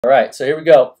All right, so here we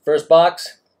go. First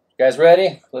box. You guys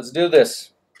ready? Let's do this.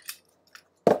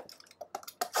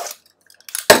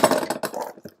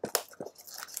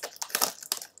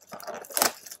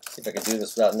 See if I can do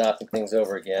this without knocking things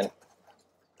over again.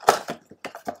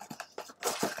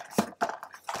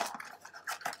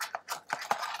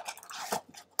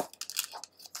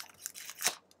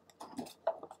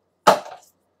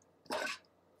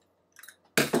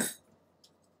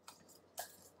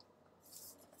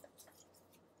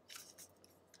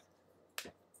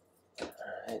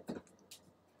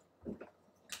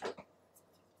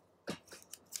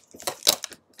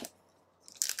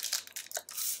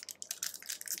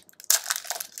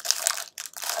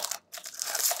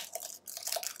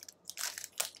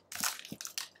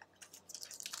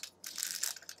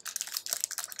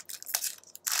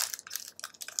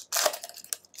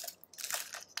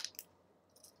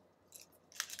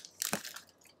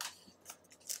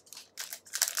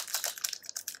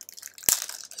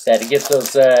 Just had to get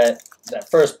those that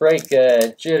first break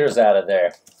jitters out of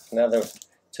there. Now that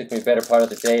took me a better part of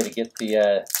the day to get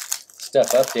the stuff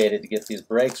updated to get these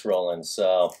brakes rolling.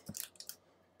 So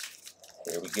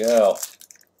here we go.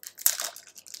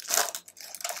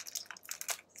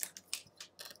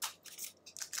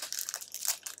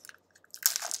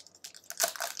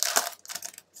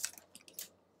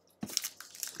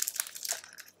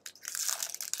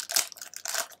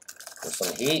 For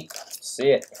some heat,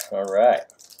 see it. All right.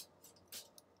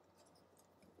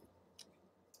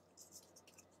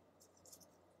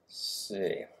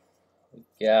 See,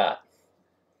 we got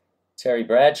Terry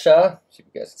Bradshaw. See if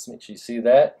you guys can make sure you see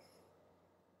that.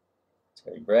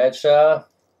 Terry Bradshaw.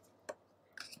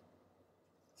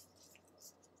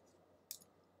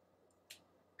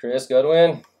 Chris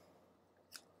Goodwin.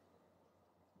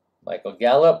 Michael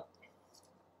Gallup.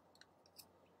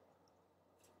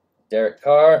 Derek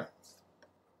Carr.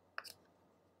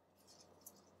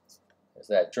 There's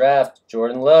that draft.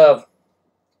 Jordan Love.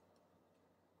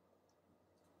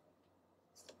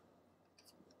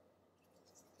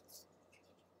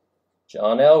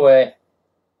 John Elway,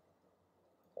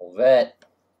 Vet,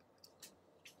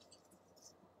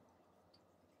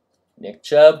 Nick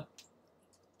Chubb,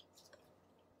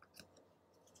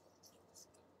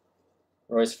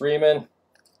 Royce Freeman,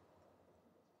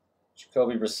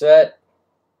 Jacoby Brissett,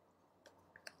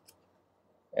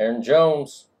 Aaron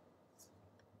Jones,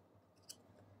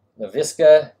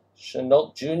 Laviska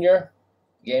Shenault Jr.,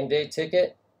 game day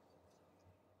ticket,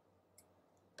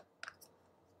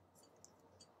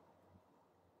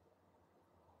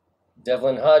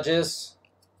 Devlin Hodges,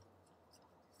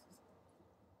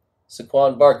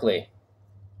 Saquon Barkley.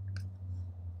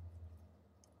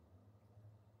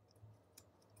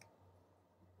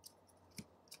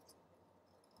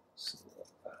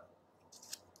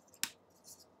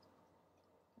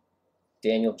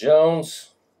 Daniel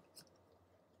Jones,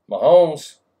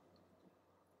 Mahomes,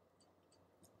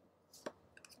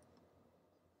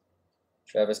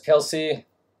 Travis Kelce,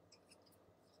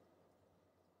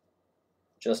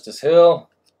 Justice Hill.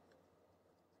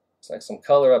 Looks like some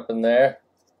color up in there.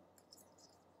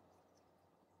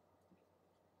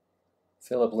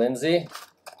 Philip Lindsay.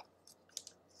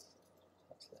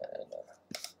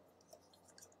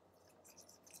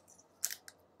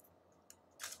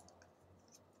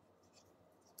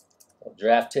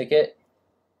 Draft ticket.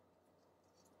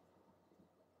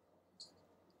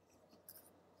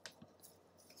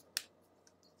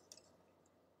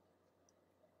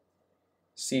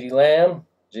 CeeDee Lamb,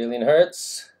 Jalen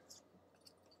Hurts,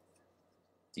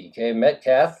 DK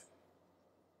Metcalf.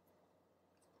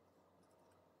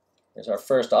 Here's our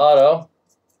first auto.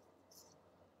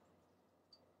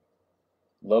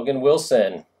 Logan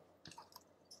Wilson.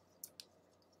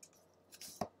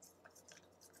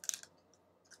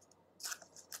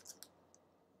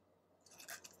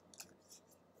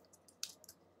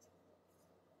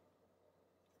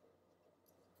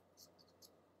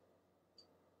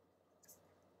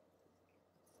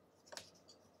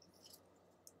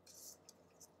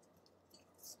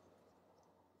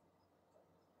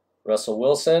 Russell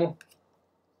Wilson,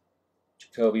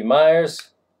 Jacoby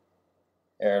Myers,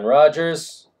 Aaron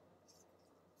Rodgers,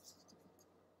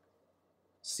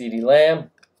 CeeDee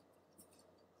Lamb,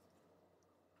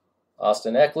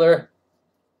 Austin Eckler,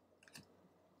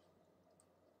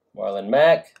 Marlon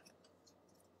Mack,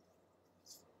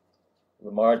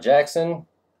 Lamar Jackson,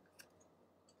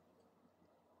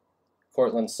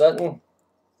 Cortland Sutton,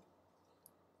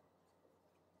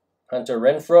 Hunter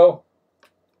Renfrow,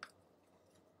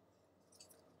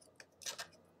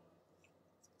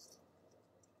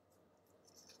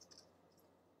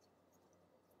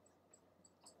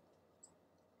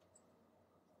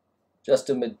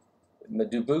 Justin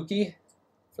Madubuki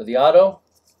for the auto.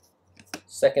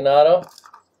 Second auto.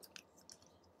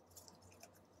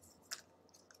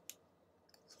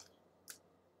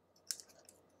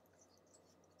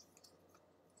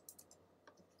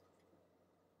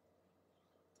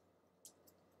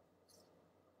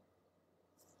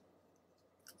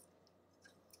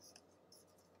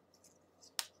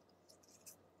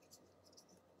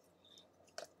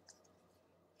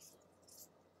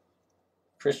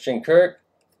 Christian Kirk,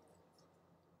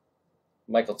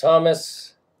 Michael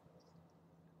Thomas,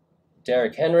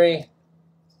 Derrick Henry,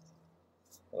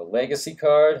 a legacy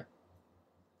card,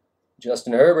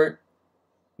 Justin Herbert,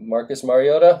 Marcus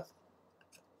Mariota,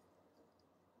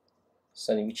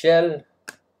 Sonny Michel,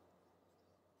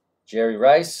 Jerry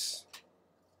Rice,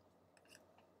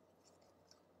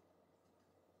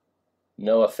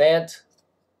 Noah Fant,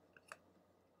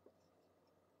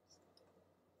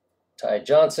 Ty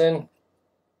Johnson,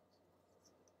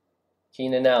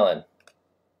 Keenan Allen.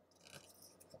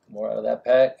 More out of that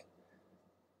pack.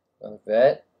 Another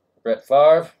vet. Brett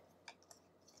Favre.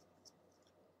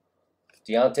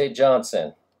 Deontay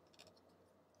Johnson.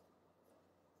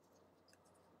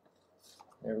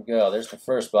 There we go. There's the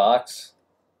first box.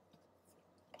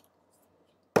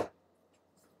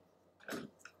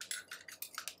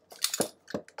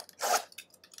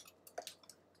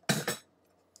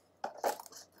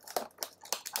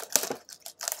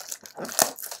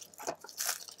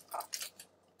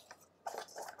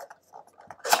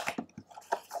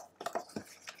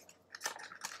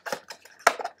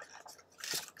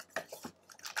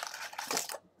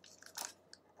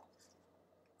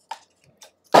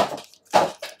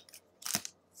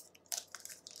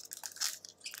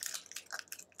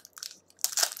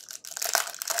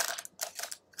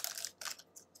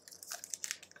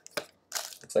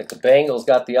 Looks like the Bengals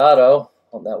got the auto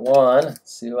on that one.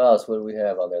 Let's see who else. What do we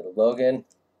have on there? The Logan.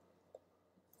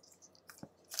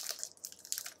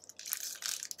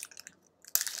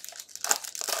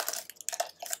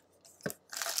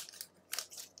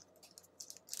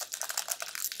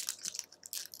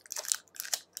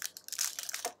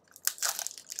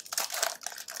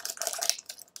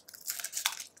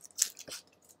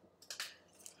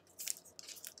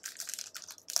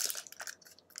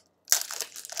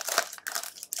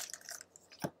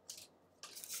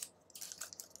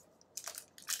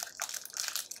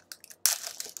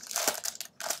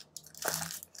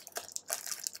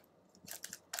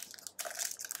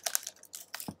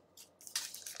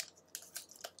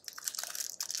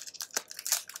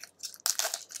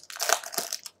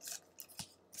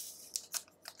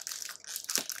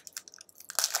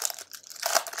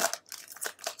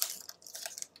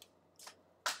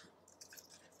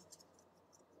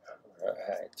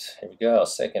 Alright, here we go.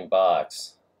 Second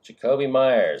box. Jacoby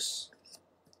Myers.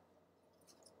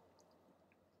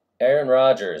 Aaron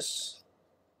Rodgers.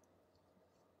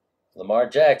 Lamar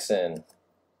Jackson.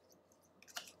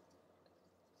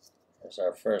 There's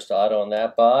our first auto in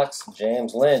that box.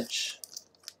 James Lynch.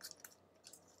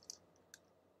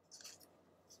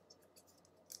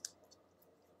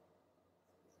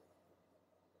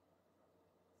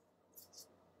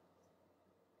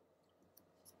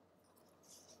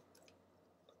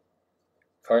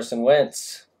 Carson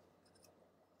Wentz.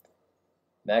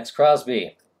 Max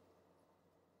Crosby.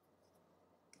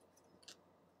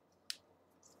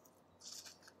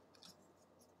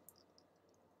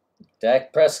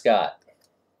 Dak Prescott.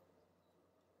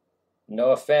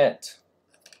 Noah Fant.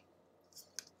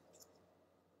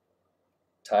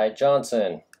 Ty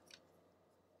Johnson.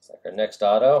 Looks like our next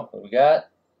auto. What do we got?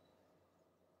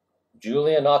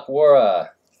 Julian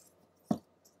Okwara.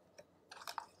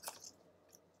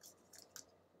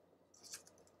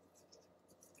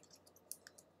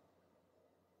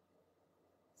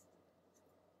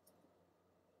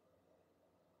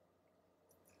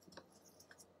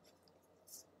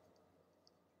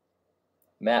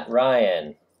 Matt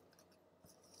Ryan.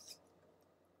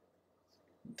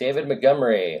 David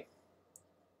Montgomery.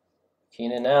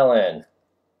 Keenan Allen.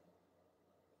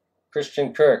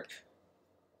 Christian Kirk.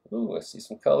 Ooh, I see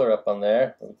some color up on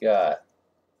there. What we got?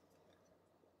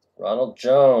 Ronald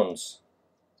Jones.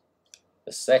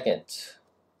 The second.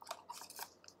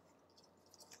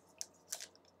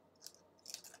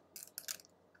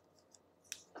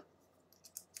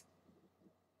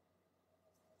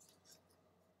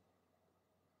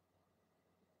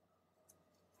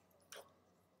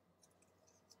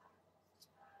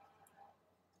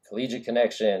 Collegiate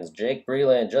Connections, Jake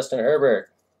Breland, Justin Herbert,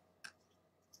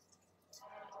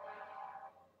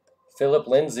 Philip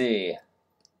Lindsay,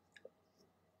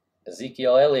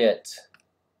 Ezekiel Elliott,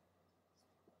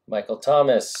 Michael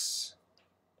Thomas,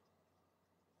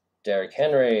 Derrick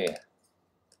Henry,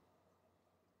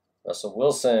 Russell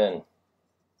Wilson.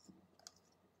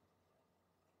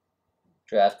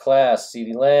 Draft class,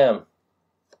 CeeDee Lamb.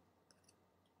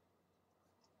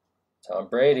 Tom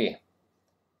Brady.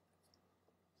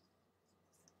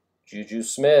 Juju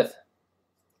Smith.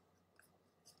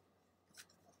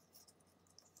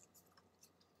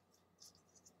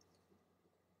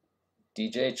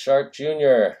 DJ Chark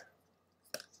Jr.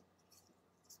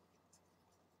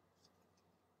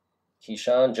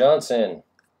 Keyshawn Johnson.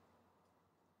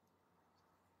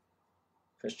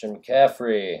 Christian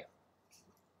McCaffrey.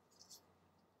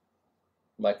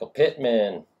 Michael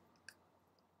Pittman.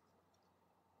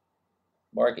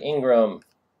 Mark Ingram.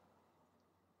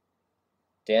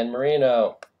 Dan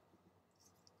Marino.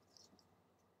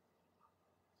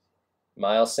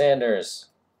 Miles Sanders.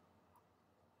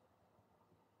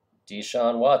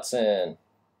 Deshaun Watson.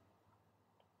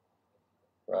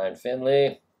 Ryan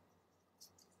Finley.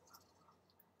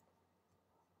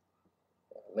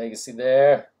 Legacy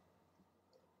there.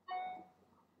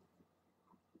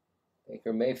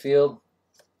 Baker Mayfield.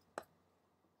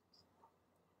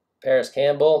 Paris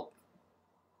Campbell.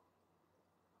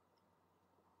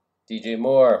 DJ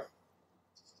Moore.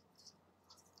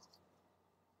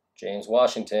 James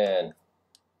Washington.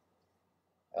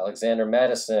 Alexander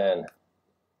Madison.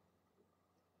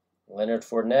 Leonard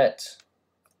Fournette.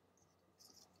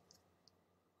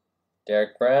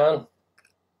 Derek Brown.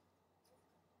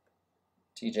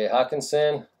 TJ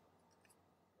Hawkinson.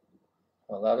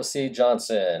 Olabisi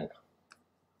Johnson.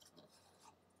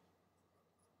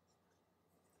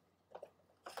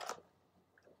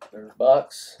 Third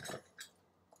box.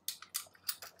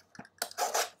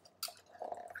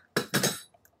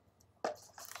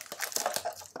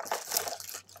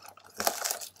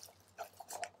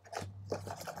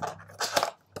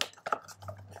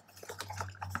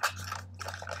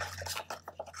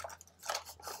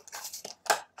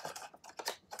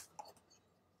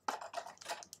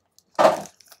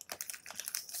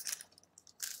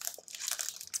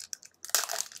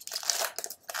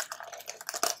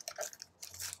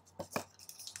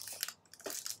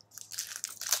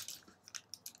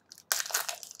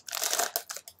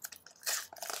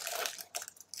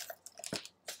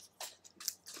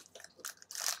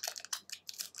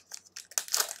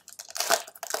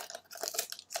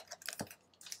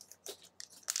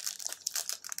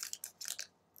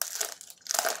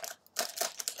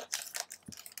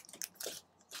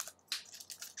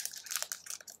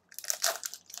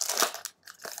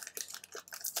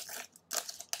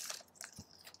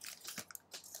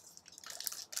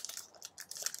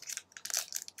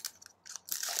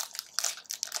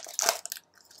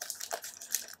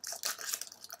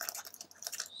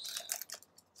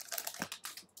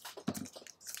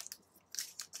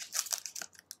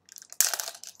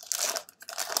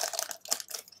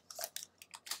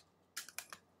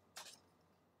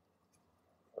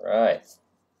 Right,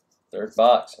 third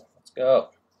box. Let's go.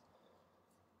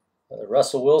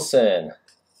 Russell Wilson.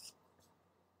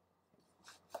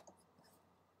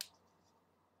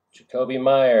 Jacoby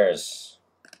Myers.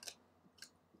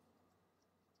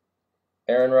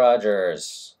 Aaron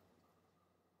Rodgers.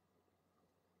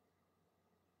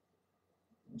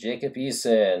 Jacob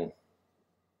Eason.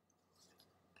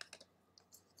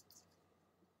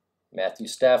 Matthew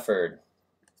Stafford.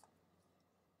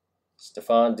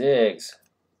 Stephon Diggs.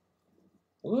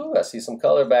 Ooh, I see some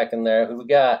color back in there. Who we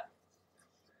got?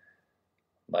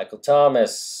 Michael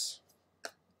Thomas.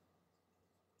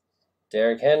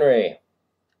 Derrick Henry.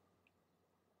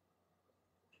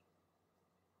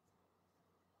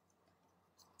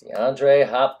 DeAndre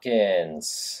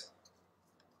Hopkins.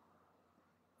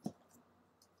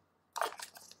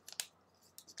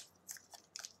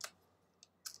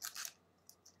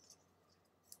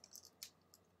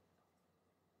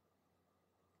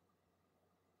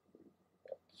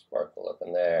 Sparkle up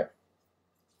in there.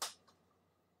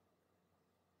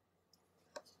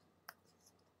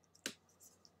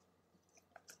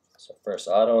 So first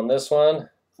auto on this one.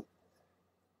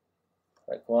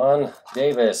 Raekwon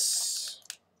Davis.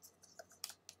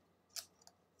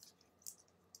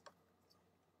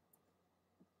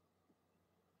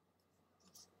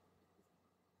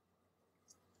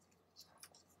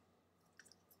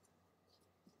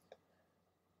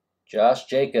 Josh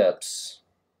Jacobs.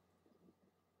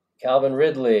 Calvin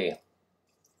Ridley.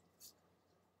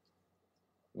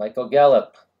 Michael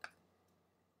Gallup.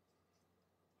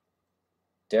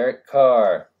 Derek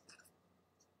Carr.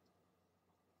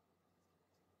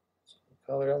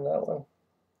 Color on that one.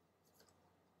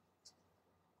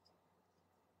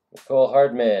 Nicole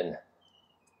Hardman.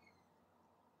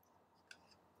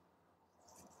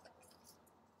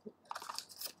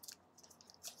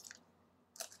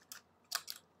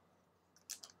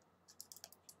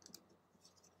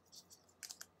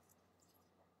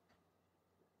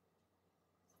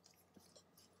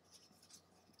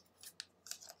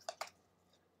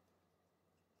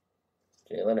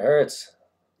 Jalen Hurts.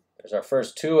 There's our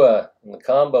first Tua in the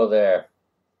combo there.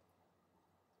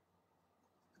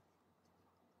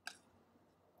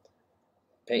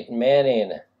 Peyton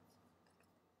Manning.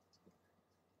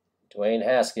 Dwayne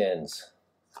Haskins.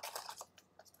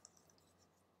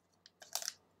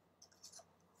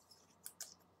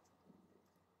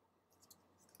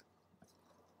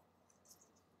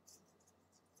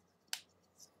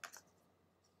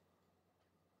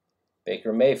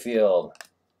 Baker Mayfield.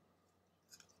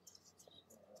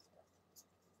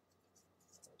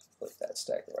 Flip that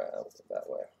stack around that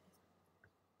way.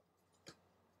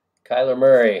 Kyler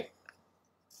Murray.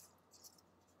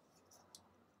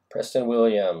 Preston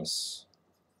Williams.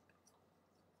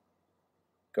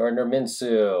 Gardner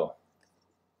Minshew.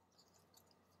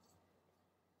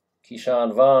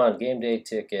 Keyshawn Vaughn, game day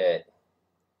ticket.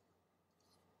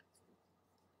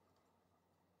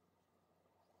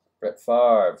 Brett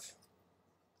Favre.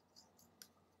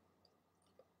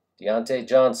 Deontay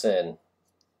Johnson.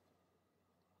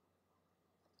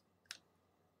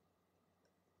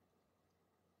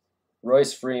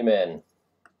 Royce Freeman.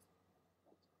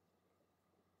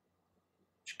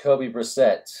 Jacoby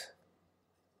Brissett.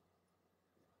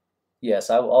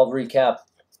 Yes, I'll recap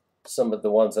some of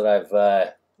the ones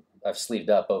that I've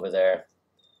sleeved up over there.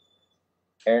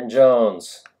 Aaron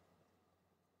Jones.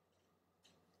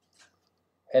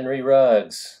 Henry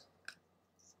Ruggs.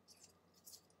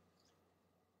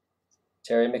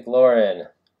 Terry McLaurin.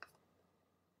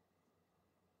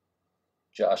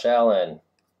 Josh Allen.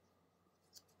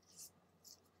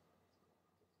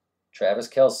 Travis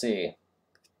Kelce.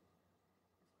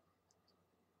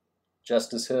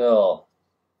 Justice Hill.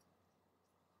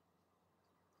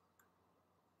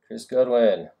 Chris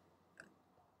Goodwin.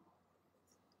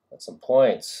 That's some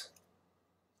points.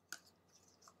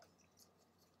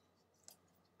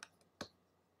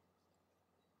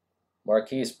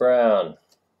 Marquise Brown.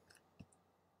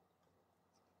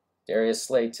 Darius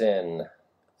Slayton.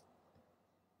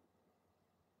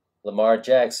 Lamar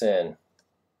Jackson.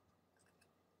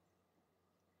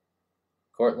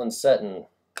 Cortland Sutton.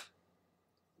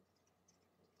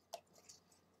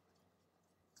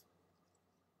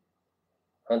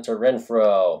 Hunter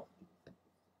Renfrow.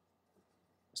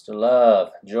 Mr.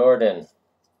 Love. Jordan.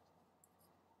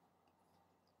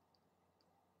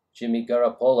 Jimmy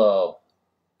Garoppolo.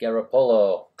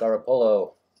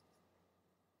 Garoppolo.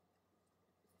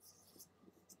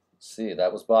 See,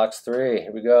 that was box 3.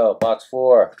 Here we go, box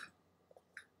 4.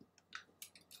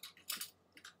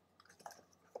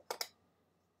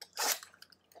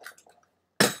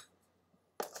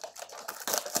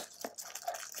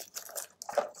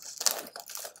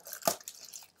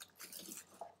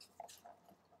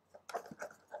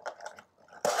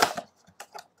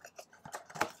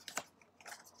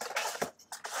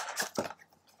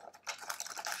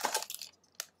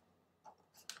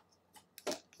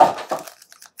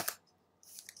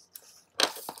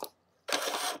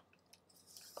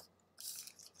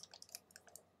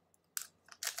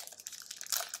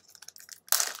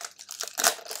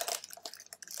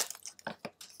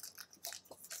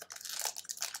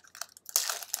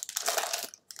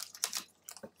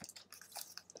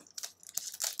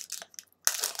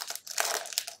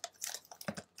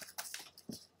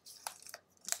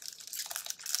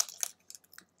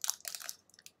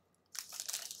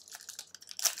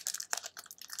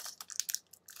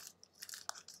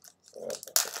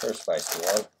 First spicy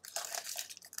one.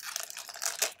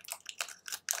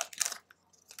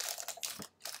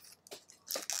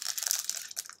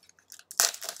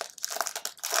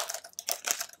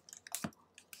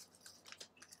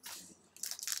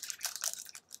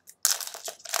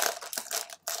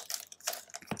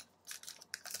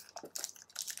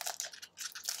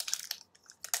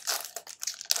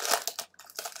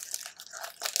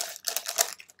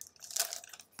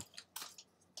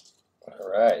 All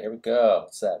right, here we go.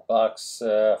 What's that? Box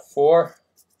 4.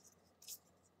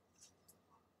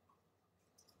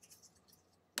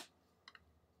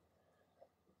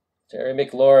 Terry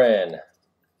McLaurin.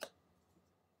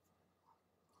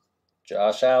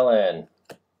 Josh Allen.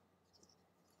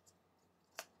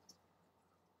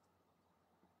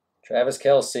 Travis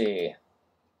Kelce.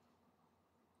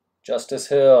 Justice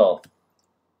Hill.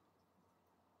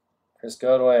 Chris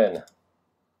Goodwin.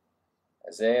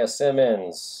 Isaiah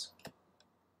Simmons.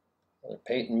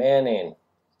 Peyton Manning.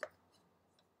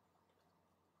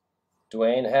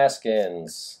 Dwayne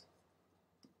Haskins.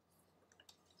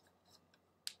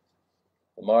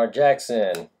 Lamar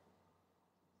Jackson.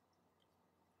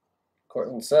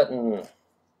 Cortland Sutton.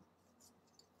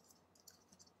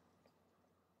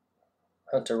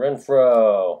 Hunter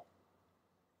Renfrow.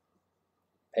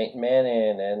 Peyton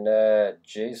Manning and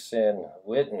Jason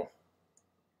Witten.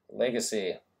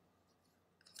 Legacy.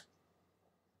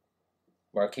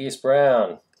 Marquise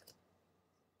Brown.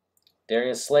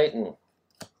 Darius Slayton.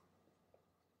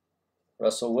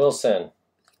 Russell Wilson.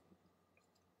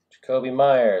 Jacoby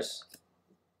Myers.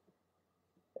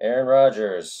 Aaron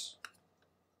Rodgers.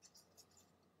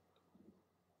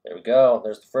 There we go.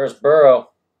 There's the first Burrow.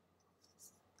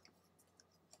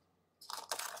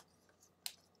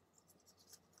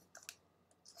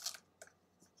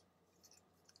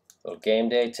 Little game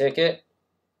day ticket.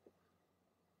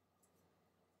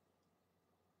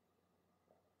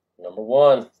 Number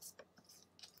 1.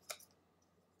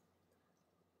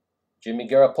 Jimmy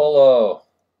Garoppolo.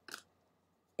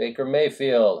 Baker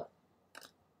Mayfield.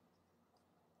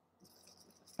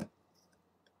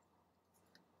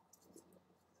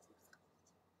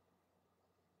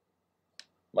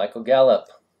 Michael Gallup.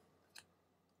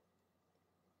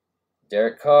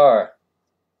 Derek Carr.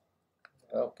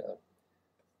 Oh, God.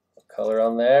 Color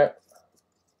on there.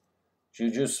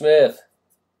 Juju Smith.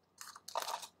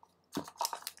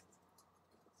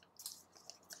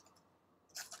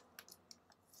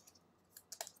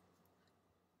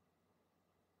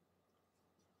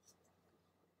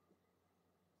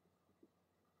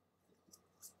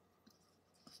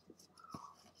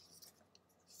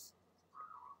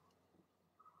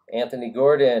 Anthony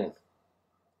Gordon.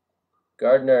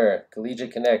 Gardner,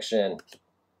 Collegiate Connection.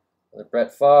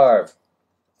 Brett Favre.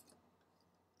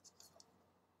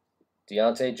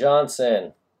 Deontay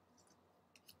Johnson.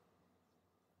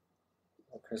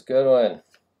 Chris Goodwin.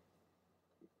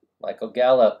 Michael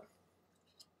Gallup.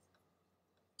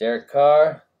 Derek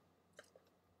Carr.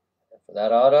 And for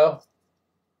that auto.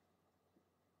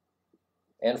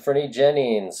 Anthony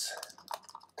Jennings.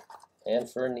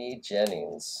 Anthony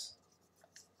Jennings.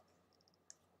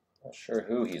 Not sure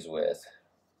who he's with.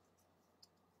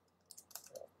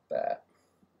 Bat.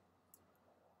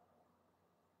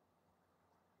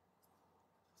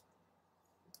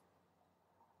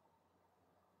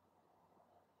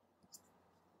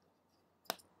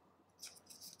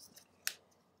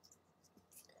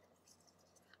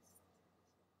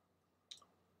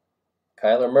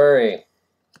 Kyler Murray.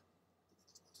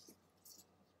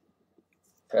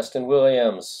 Preston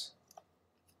Williams.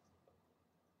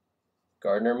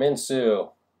 Gardner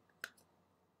Minshew.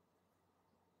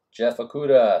 Jeff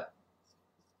Okudah.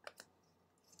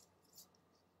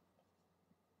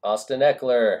 Austin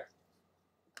Eckler.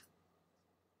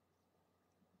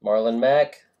 Marlon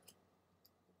Mack.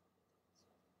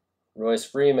 Royce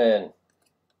Freeman.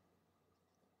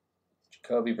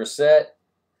 Jacoby Brissett.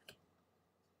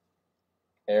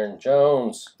 Aaron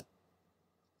Jones.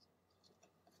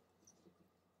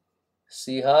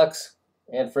 Seahawks.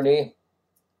 Anthony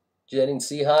Jennings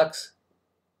Seahawks. Is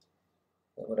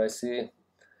that what I see?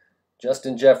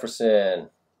 Justin Jefferson.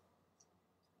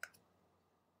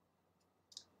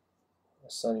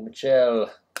 Sonny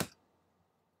Michel.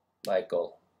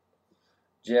 Michael.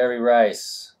 Jerry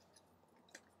Rice.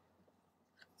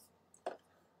 Here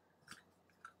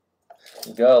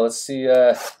we go. Let's see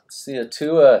a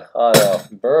Tua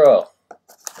auto. Burrow.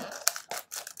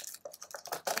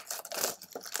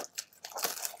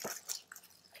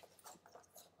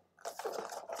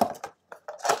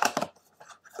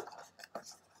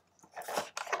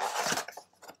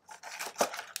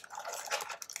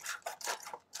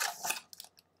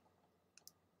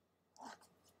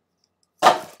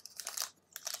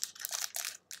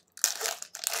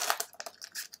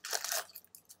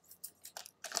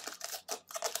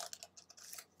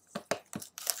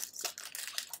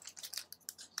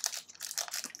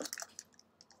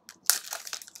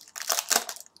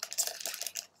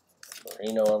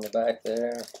 Marino on the back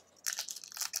there.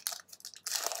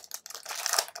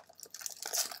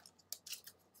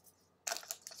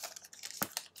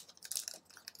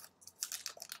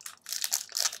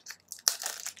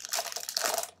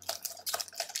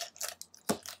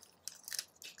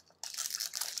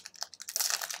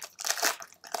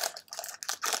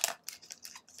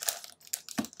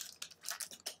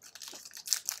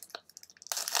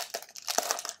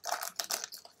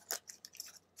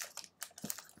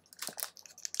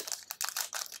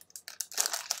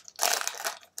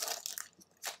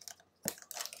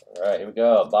 All right, here we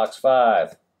go. Box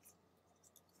 5.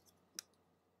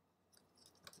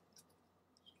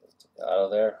 Out of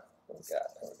there. What we got?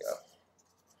 There we go.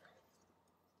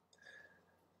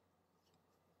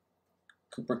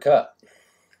 Cooper Kupp.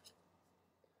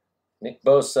 Nick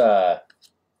Bosa.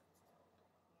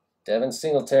 Devin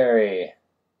Singletary.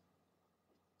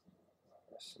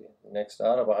 Let's see. Next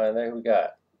auto behind there, who we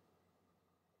got?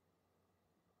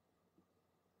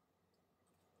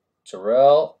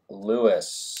 Terrell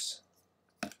Lewis.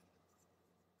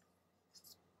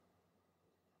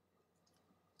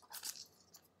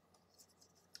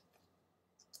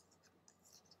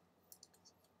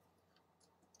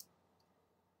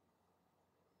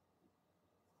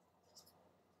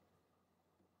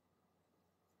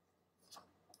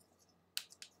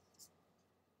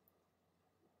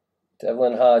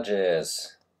 Devlin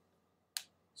Hodges.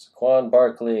 Saquon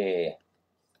Barkley.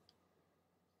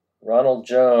 Ronald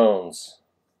Jones.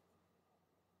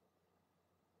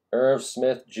 Irv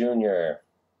Smith Jr.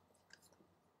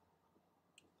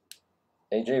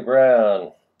 A.J.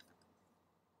 Brown.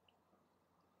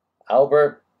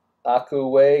 Albert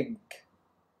Akuweg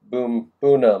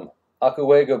Bunam.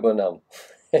 Akuwega Bunam.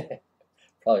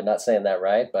 Probably not saying that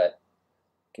right, but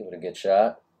give it a good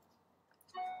shot.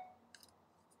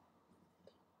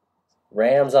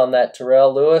 Rams on that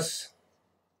Terrell Lewis.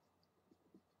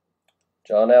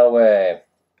 John Elway.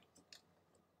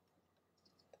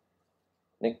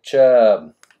 Nick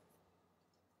Chubb.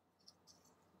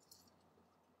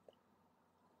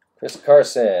 Chris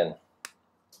Carson.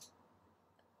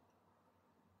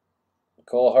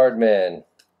 Nicole Hardman.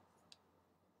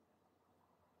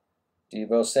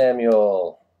 Deebo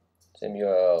Samuel.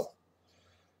 Jalen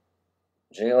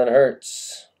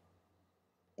Hurts.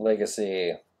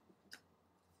 Legacy.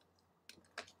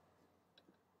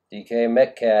 DK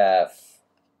Metcalf.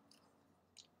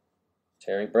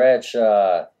 Terry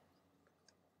Bradshaw.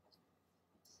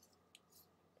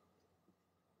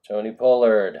 Tony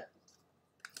Pollard.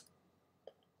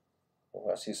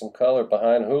 Oh, I see some color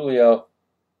behind Julio.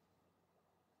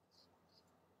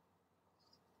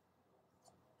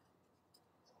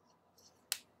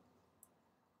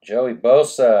 Joey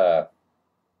Bosa.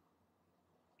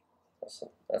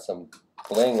 That's some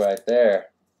bling right there.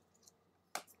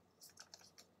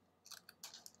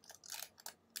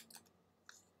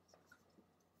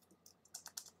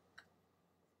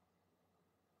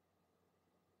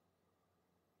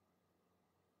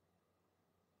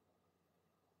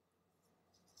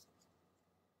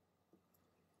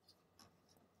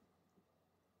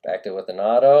 Backed it with an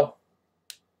auto.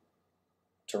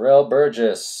 Terrell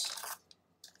Burgess.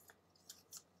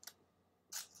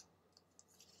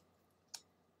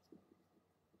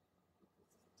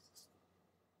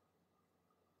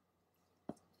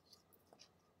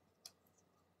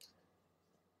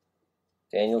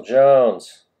 Daniel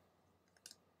Jones.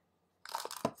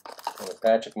 And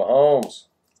Patrick Mahomes.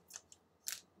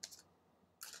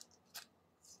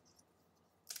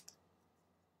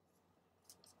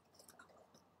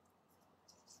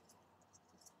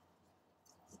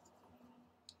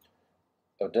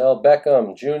 Odell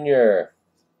Beckham Jr.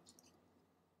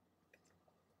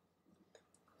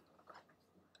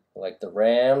 Like the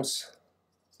Rams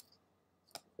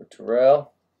for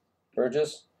Terrell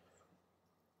Burgess.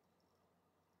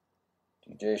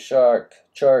 DJ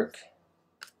Chark.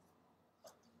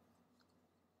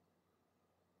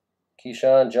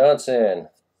 Keyshawn Johnson.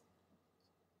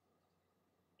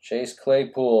 Chase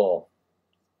Claypool.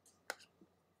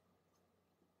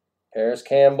 Paris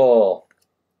Campbell.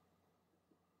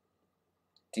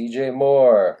 DJ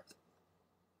Moore.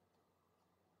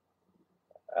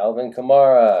 Alvin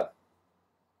Kamara.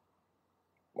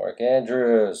 Mark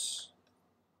Andrews.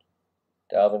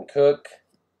 Dalvin Cook.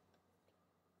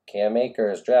 Cam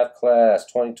Akers, draft class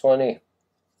 2020.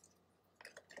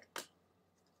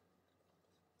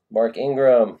 Mark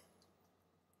Ingram.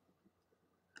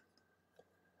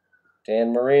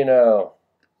 Dan Marino.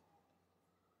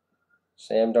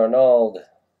 Sam Darnold.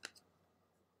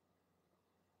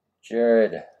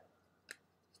 Jared.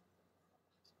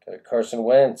 Got a Carson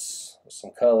Wentz with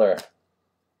some color.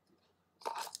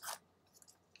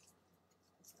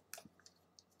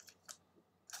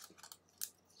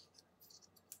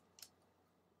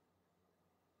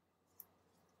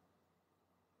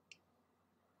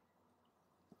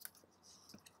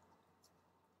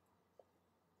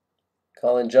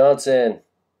 Colin Johnson.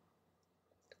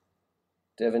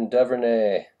 Devin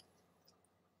Duvernay.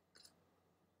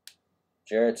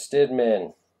 Jarrett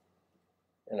Stidman.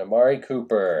 And Amari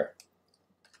Cooper.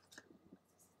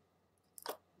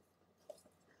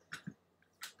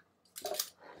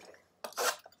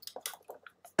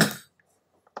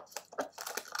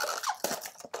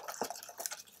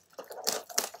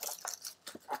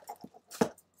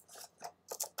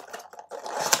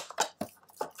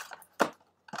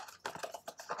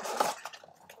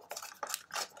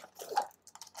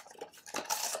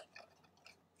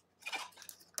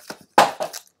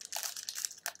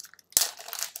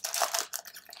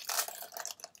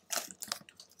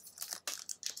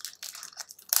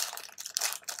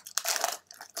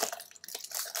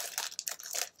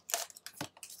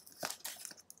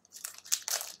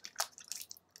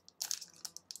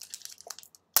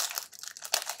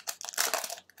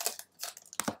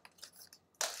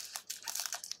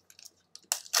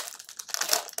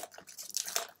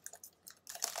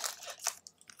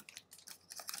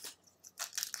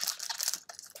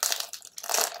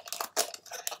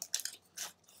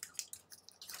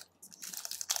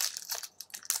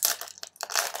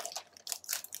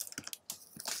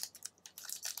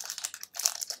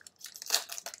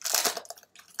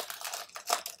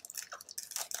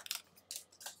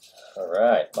 All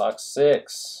right, box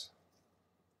 6.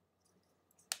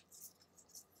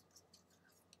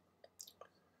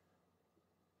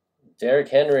 Derrick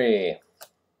Henry.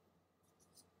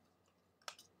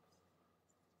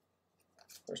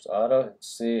 First auto,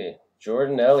 let's see.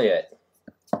 Jordan Elliott.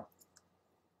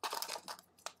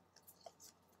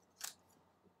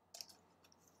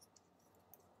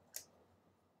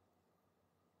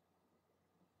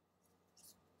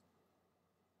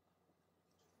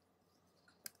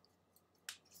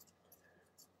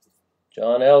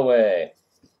 John Elway.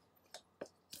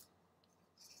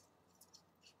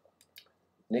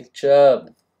 Nick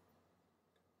Chubb.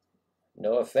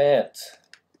 Noah Fant.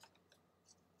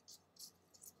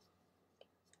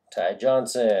 Ty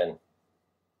Johnson.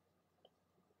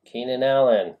 Keenan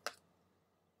Allen.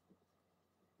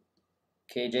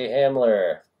 KJ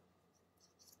Hamler.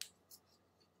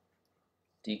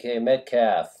 DK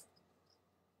Metcalf.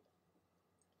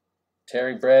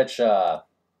 Terry Bradshaw.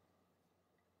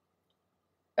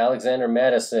 Alexander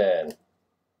Madison.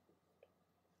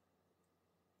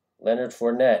 Leonard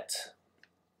Fournette.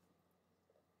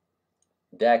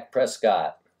 Dak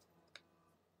Prescott.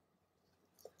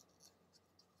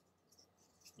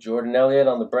 Jordan Elliott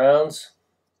on the Browns.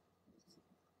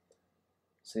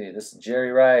 Let's see, this is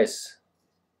Jerry Rice.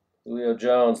 Julio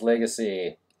Jones,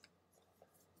 Legacy.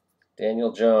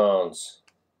 Daniel Jones.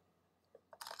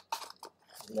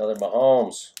 Another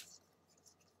Mahomes.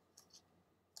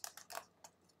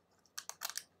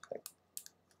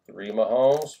 Three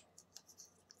Mahomes.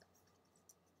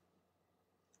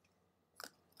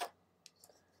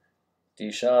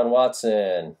 Deshaun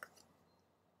Watson.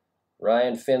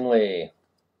 Ryan Finley.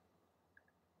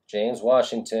 James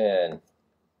Washington.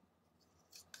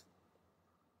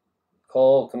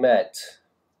 Cole Kmet.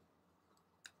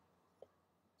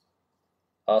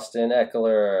 Austin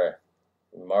Eckler.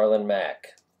 Marlon Mack.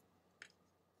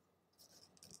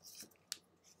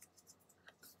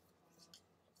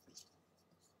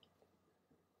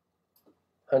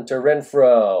 Hunter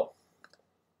Renfrow.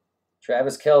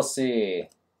 Travis Kelce.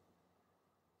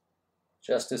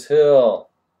 Justice Hill.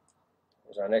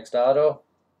 Here's our next auto.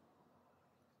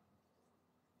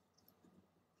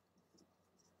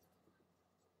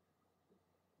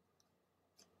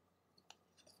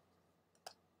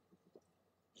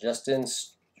 Justin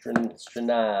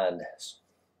Stranad.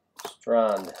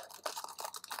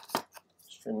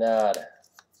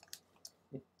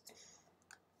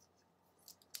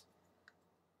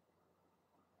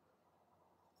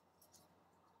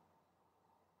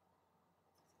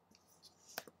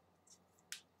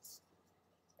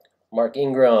 Mark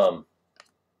Ingram.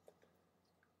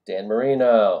 Dan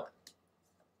Marino.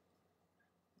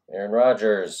 Aaron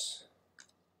Rodgers.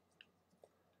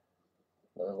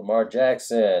 Lamar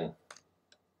Jackson.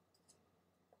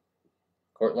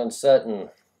 Cortland Sutton.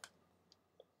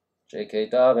 J.K.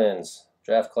 Dobbins.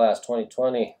 Draft Class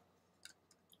 2020.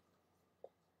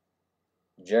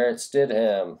 Jarrett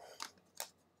Stidham.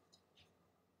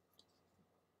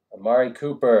 Amari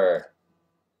Cooper.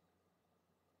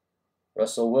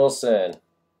 Russell Wilson.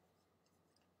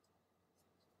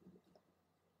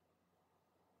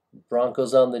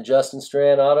 Broncos on the Justin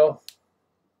Strand auto.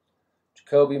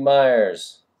 Jacoby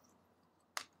Myers.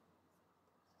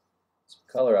 Some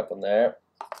color up on there.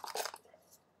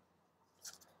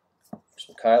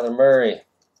 Some Kyler Murray.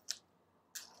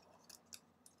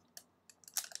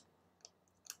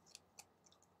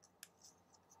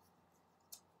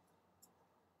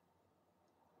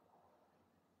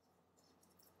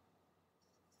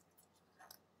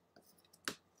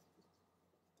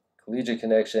 Collegiate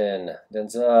Connection,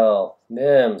 Denzel,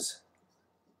 Mims,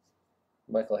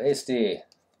 Michael Hasty,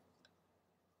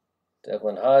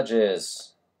 Devlin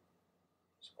Hodges,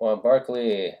 Saquon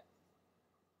Barkley,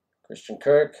 Christian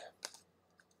Kirk,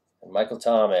 and Michael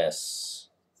Thomas.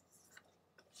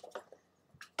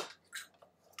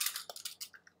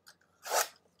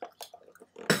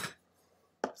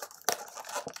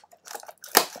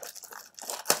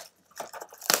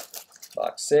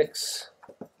 Box 6.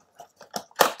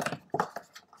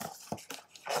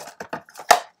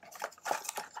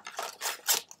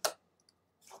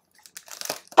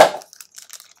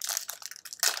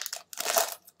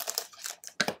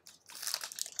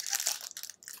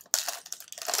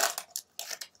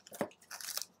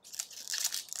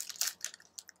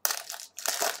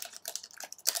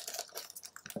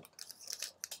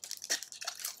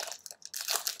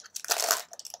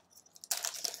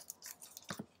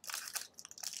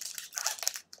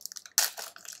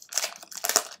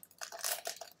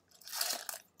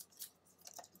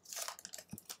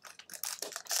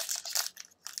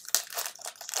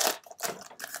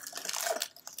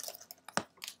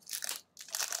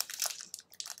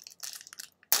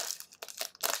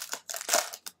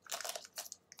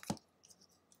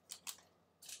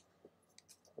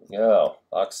 Go.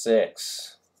 Box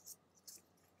 6.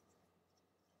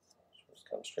 Just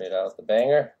come straight out with the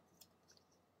banger.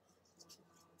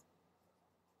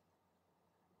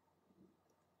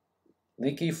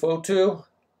 Leaky Fotu.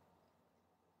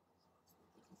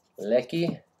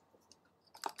 Lecky.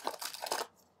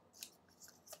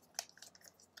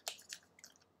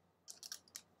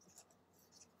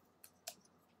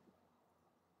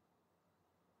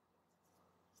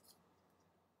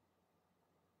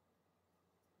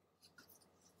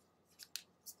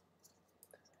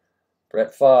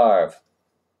 Brett Favre.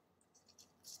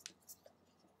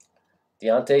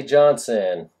 Deontay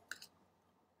Johnson.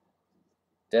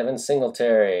 Devin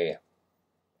Singletary.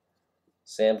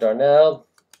 Sam Darnold.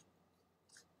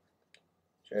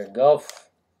 Jared Goff.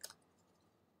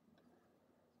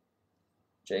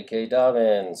 J.K.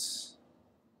 Dobbins.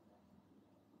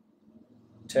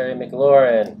 Terry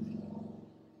McLaurin.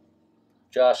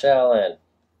 Josh Allen.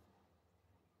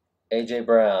 A.J.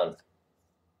 Brown.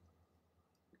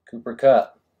 Cooper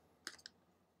Kupp.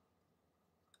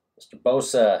 Mr.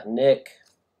 Bosa. Nick.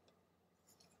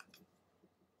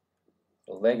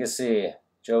 The Legacy.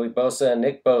 Joey Bosa and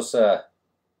Nick Bosa.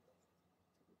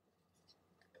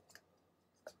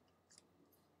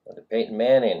 Peyton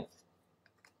Manning.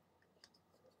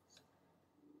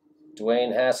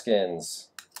 Dwayne Haskins.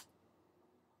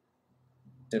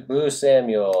 Debu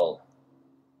Samuel.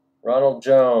 Ronald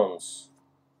Jones.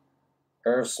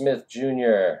 Irv Smith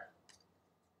Jr.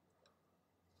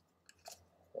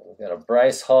 We've got a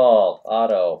Bryce Hall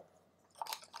auto.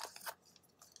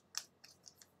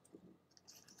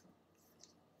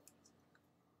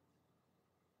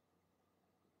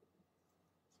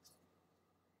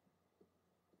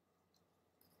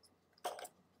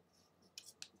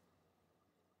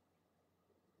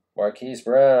 Marquise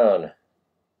Brown.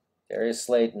 Darius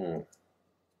Slayton.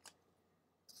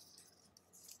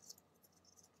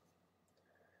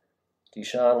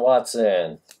 Deshaun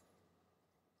Watson.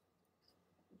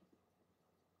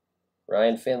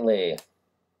 Ryan Finley.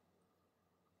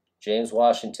 James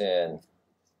Washington.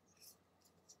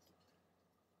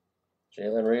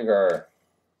 Jalen Reagor.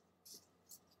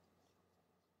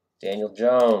 Daniel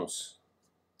Jones.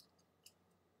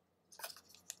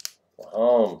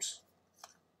 Mahomes.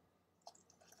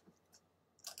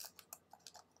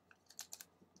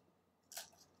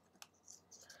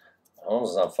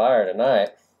 Mahomes is on fire tonight.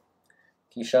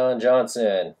 Keyshawn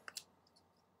Johnson.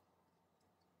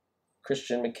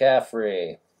 Christian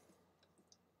McCaffrey.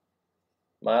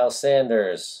 Miles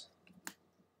Sanders.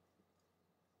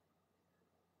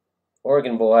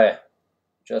 Oregon boy.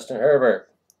 Justin Herbert.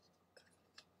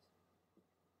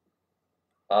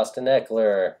 Austin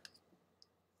Eckler.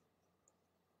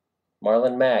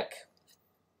 Marlon Mack.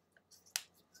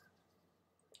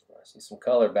 I see some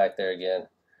color back there again.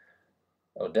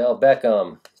 Odell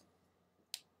Beckham.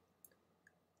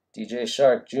 DJ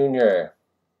Shark Jr.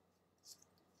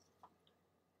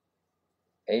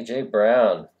 A.J.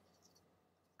 Brown.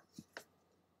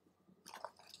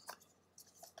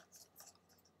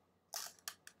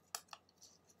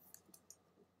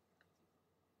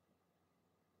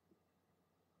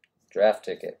 Draft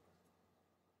ticket.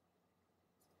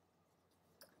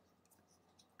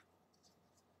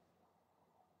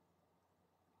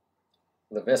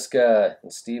 LaVisca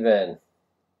and Steven.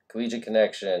 Collegiate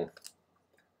Connection.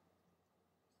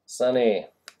 Sonny.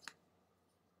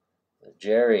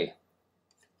 Jerry.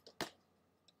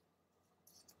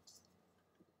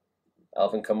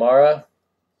 Alvin Kamara.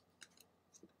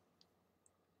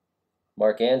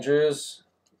 Mark Andrews.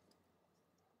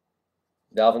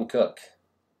 Dalvin Cook.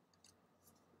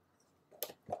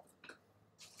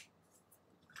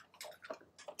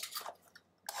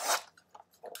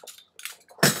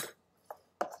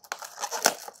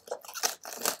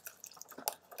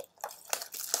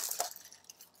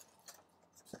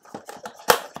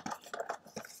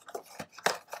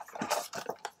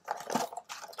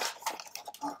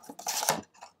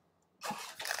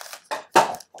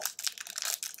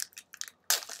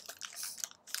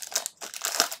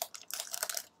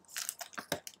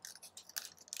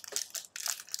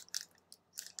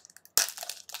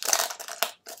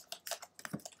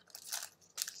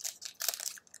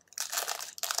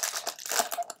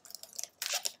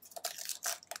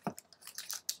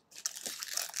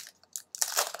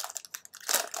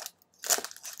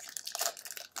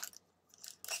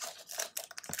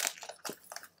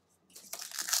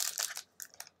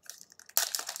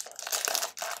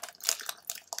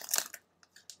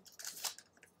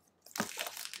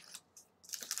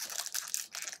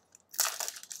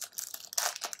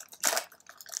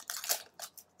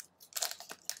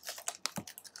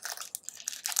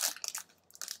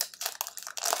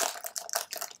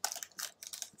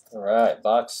 All right,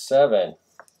 box 7.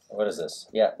 What is this?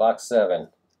 Yeah, box 7.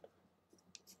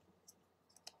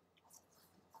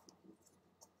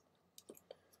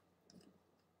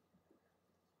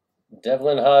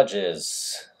 Devlin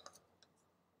Hodges,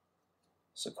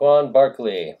 Saquon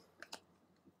Barkley,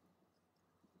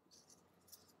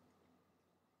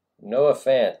 Noah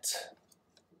Fant,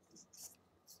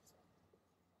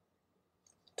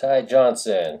 Ty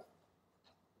Johnson,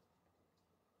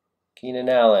 Keenan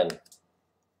Allen,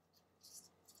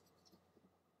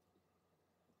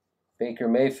 Baker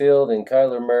Mayfield, and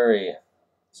Kyler Murray.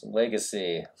 Some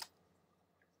legacy.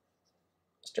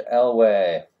 Mr.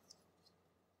 Elway.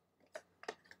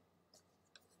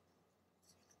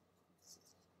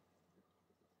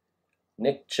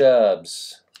 Nick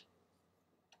Chubbs.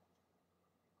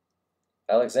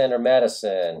 Alexander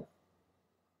Madison.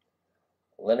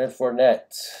 Leonard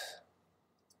Fournette.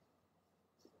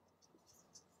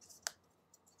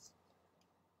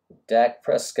 Dak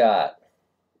Prescott.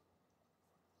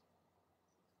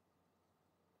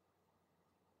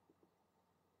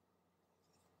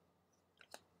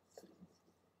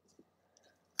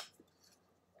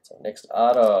 So next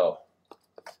auto.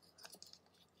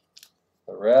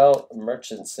 Pharrell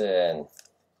Murchison.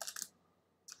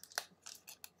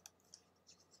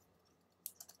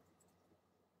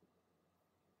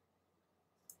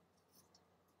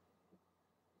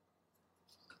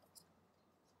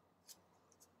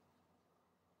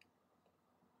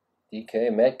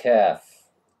 DK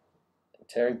Metcalf. And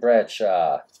Terry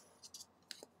Bradshaw.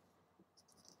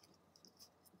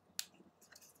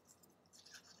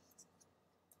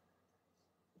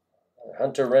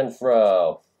 Hunter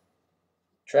Renfrow.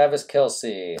 Travis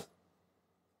Kelce.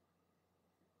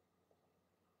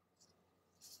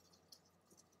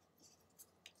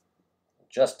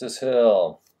 Justice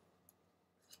Hill.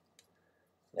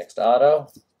 Next auto.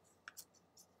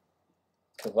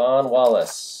 Kevon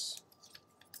Wallace.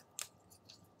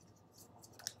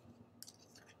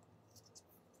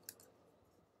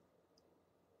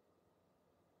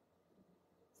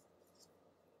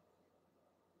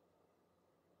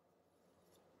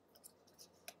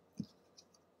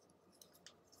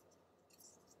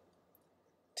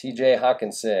 TJ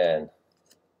Hawkinson.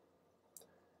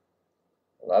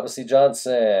 Lavasi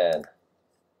Johnson.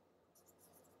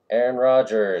 Aaron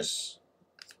Rodgers.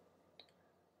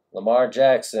 Lamar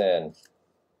Jackson.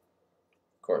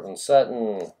 Cortland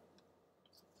Sutton.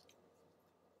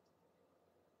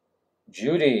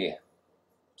 Judy.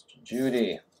 Mr.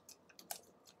 Judy.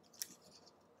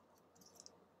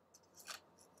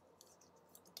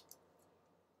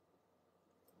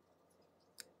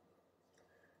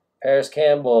 Paris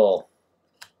Campbell.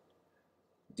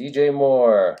 DJ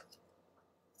Moore.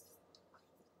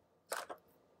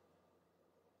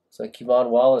 Looks like Kevon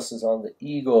Wallace is on the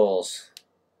Eagles.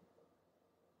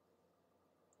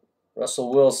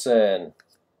 Russell Wilson.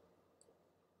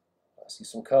 I see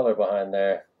some color behind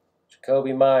there.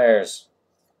 Jacoby Myers.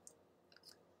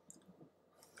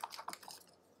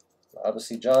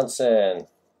 Obviously Johnson.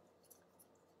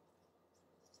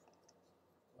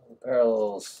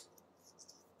 Parallels.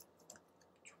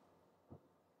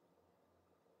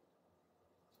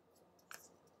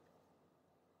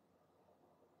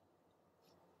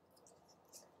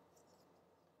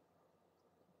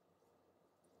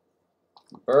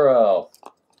 Burrow.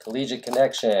 Collegiate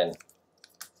Connection.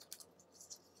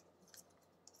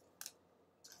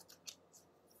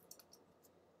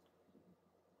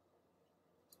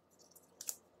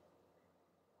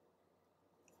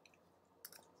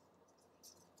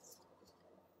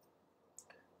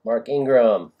 Mark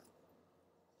Ingram.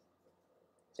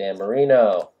 Dan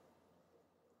Marino.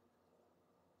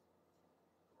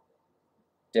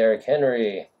 Derrick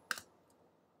Henry.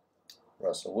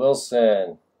 Russell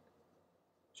Wilson.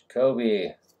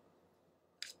 Jacoby.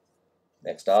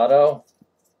 Next auto.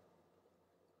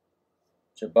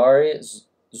 Jabari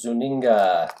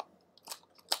Zuninga.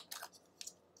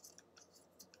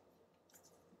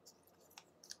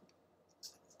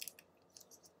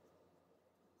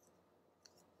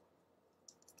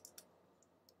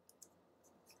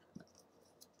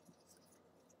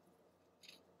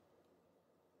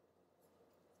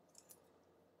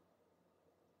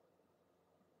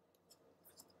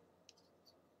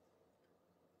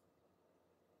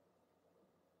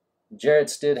 Jarrett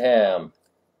Stidham.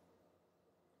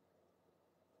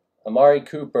 Amari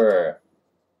Cooper.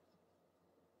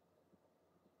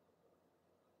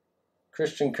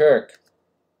 Christian Kirk.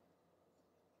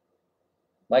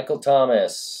 Michael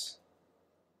Thomas.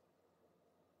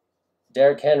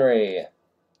 Derrick Henry.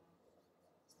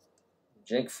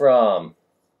 Jake Fromm.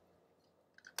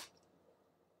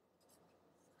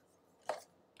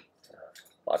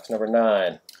 Box number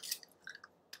 9.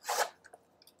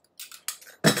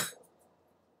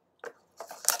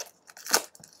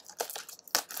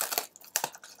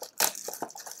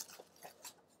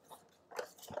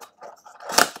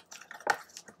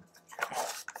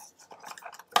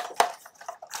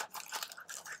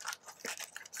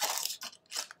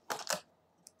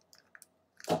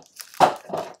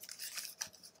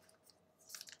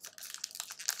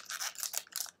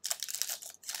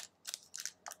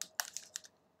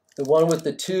 The one with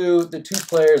the two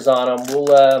players on them,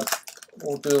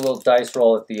 we'll do a little dice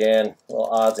roll at the end, a little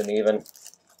odds and even.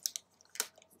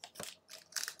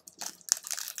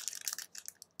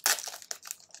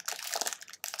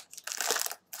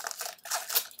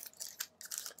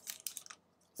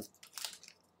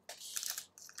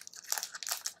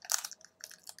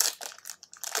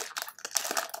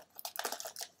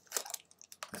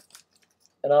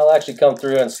 And I'll actually come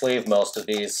through and sleeve most of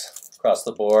these across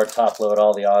the board, top load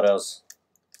all the autos,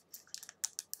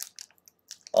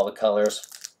 all the colors,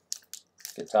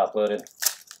 get top loaded.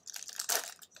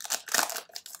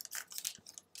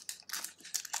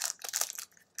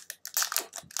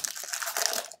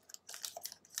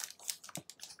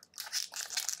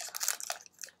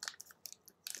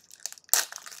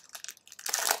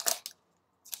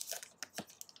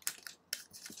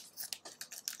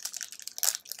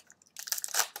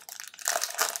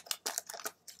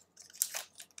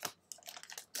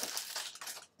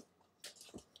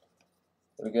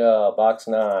 Here we go, box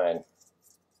 9.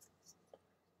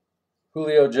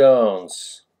 Julio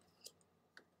Jones,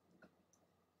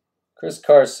 Chris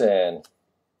Carson,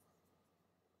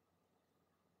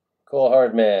 Cole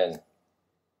Hardman,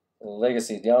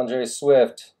 Legacy, DeAndre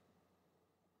Swift,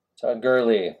 Todd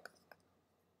Gurley,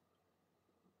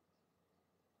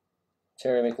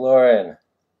 Terry McLaurin,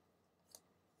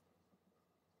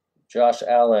 Josh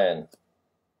Allen,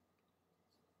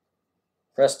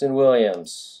 Preston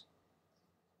Williams,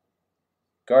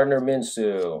 Gardner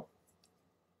Minshew,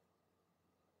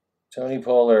 Tony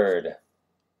Pollard.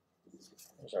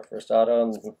 There's our first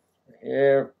auto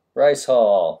here. Bryce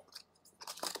Hall.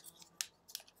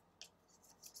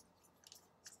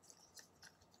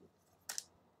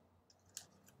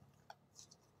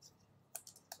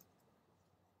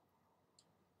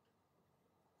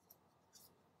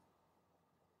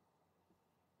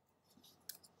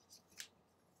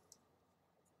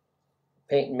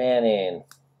 Peyton Manning.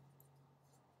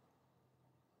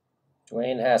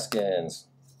 Dwayne Haskins.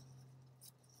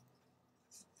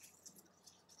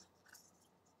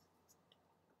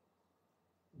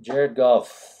 Jared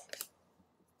Goff.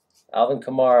 Alvin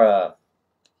Kamara.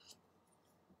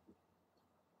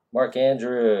 Mark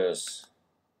Andrews.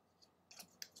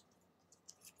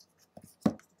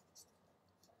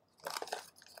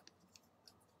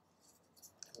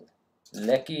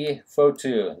 Lecky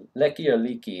Fotu. Lecky or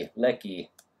Leaky?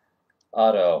 Lecky.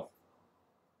 Auto.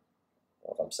 I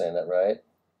don't know if I'm saying that right.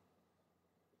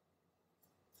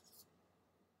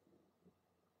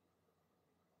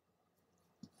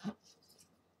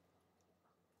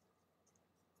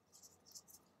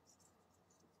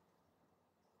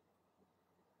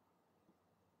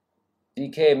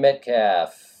 DK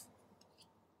Metcalf.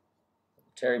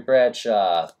 Terry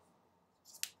Bradshaw.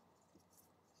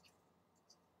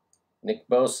 Nick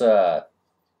Bosa.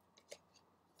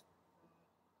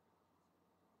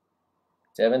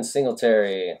 Devin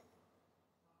Singletary.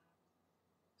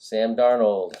 Sam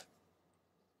Darnold.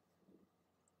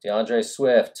 DeAndre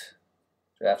Swift.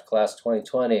 Draft class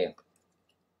 2020.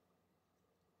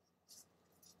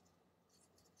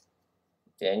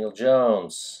 Daniel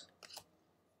Jones.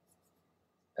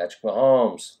 Patrick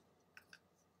Mahomes.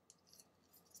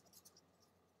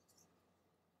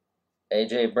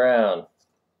 A.J. Brown.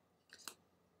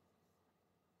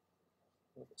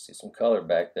 See some color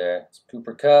back there. It's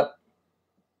Cooper Kupp.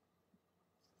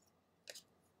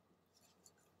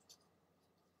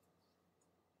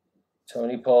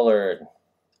 Tony Pollard.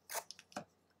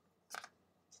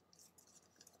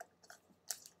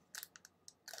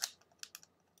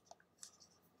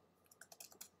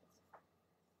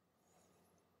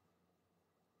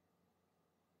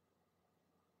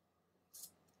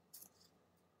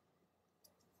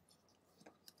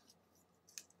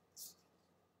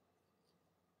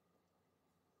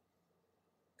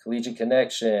 Collegiate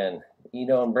Connection.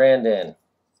 Eno and Brandon.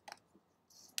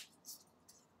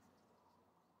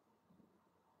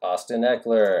 Austin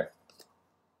Eckler.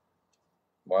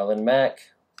 Marlon Mack.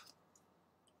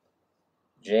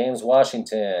 James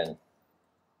Washington.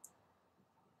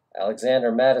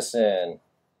 Alexander Madison.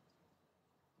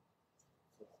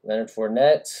 Leonard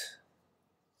Fournette.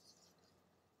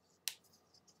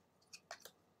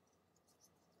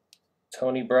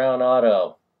 Tony Brown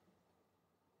auto.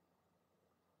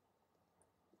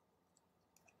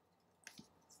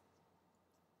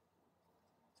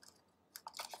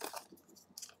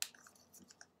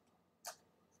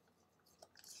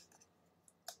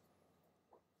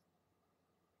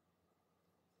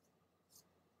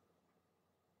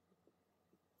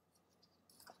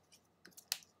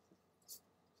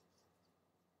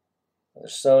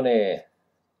 There's Sony.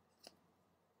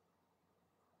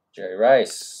 Jerry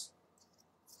Rice.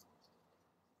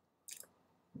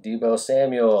 Deebo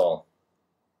Samuel.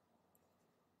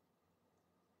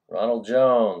 Ronald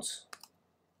Jones.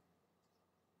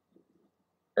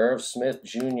 Irv Smith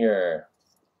Jr.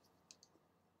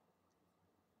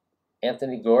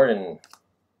 Anthony Gordon.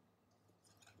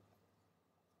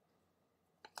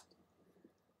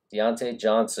 Deontay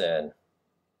Johnson.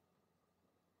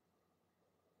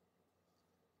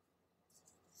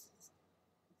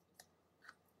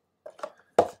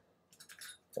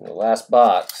 And the last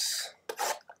box.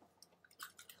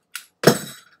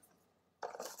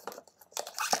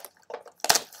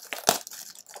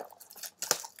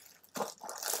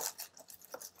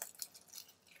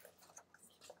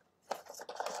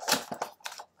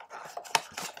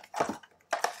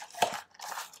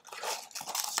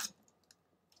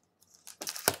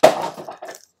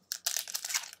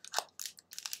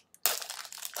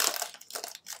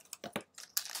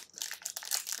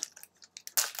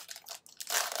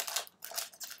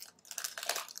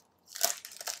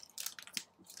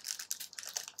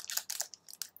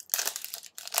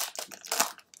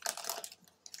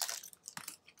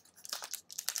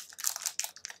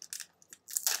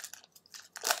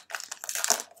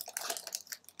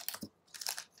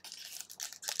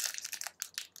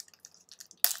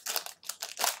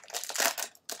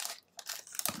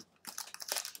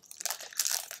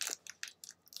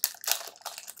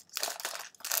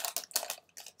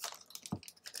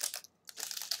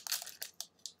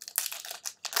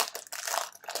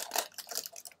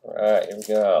 All right, here we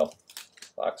go.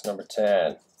 Box number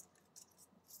 10.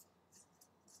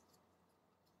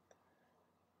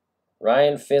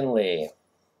 Ryan Finley.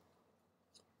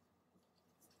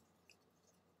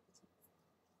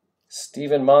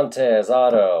 Steven Montez,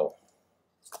 auto.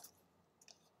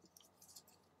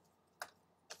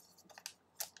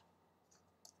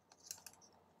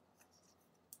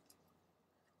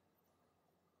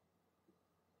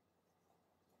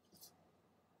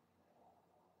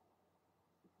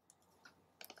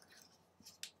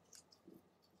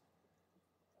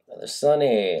 Another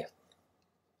Sonny.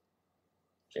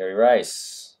 Jerry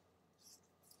Rice.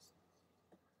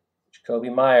 Jacoby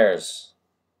Myers.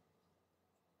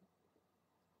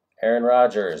 Aaron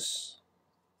Rodgers.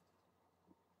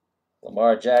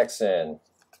 Lamar Jackson.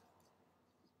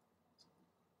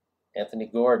 Anthony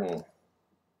Gordon.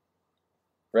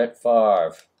 Brett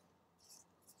Favre.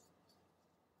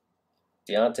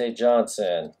 Deontay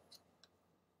Johnson.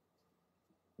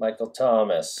 Michael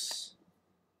Thomas.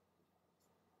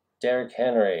 Derrick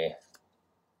Henry.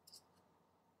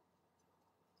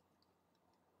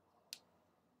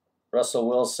 Russell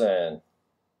Wilson.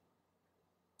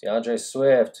 DeAndre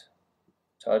Swift.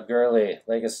 Todd Gurley,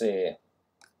 Legacy.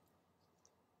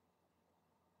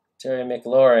 Terry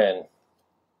McLaurin.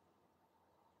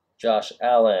 Josh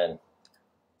Allen.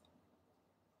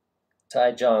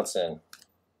 Ty Johnson.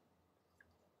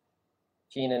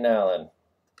 Keenan Allen.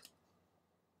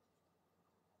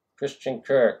 Christian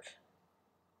Kirk.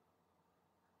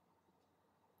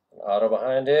 An auto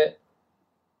behind it.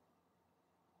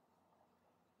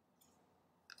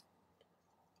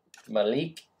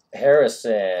 Malik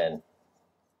Harrison.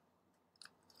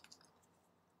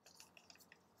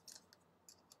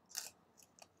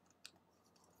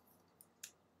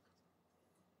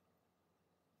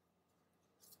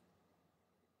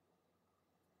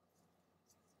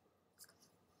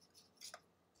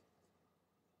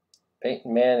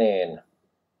 Peyton Manning.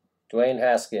 Dwayne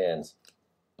Haskins.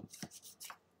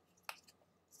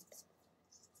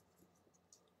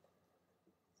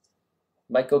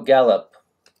 Michael Gallup.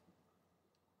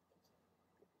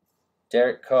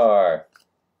 Derek Carr.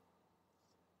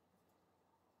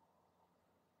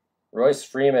 Royce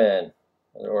Freeman,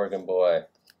 another Oregon boy.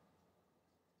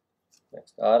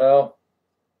 Next auto.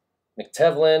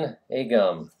 McTevlin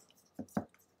Agum.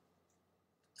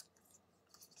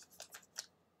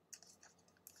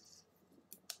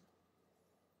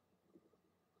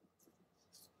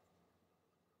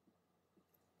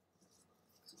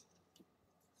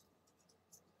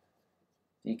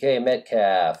 DK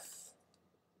Metcalf.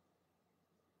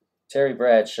 Terry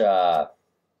Bradshaw.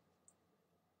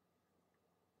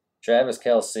 Travis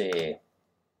Kelce.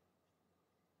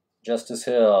 Justice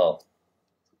Hill.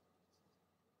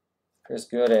 Chris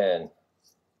Gooden,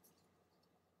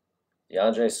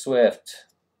 DeAndre Swift,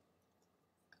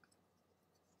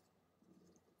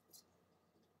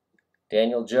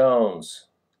 Daniel Jones,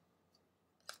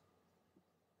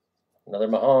 another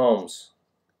Mahomes,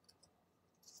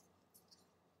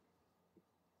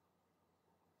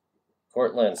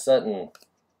 Cortland Sutton,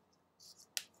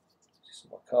 see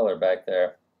some more color back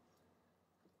there,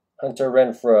 Hunter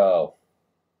Renfrow,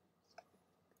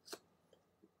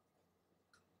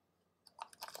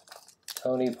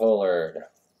 Tony Pollard,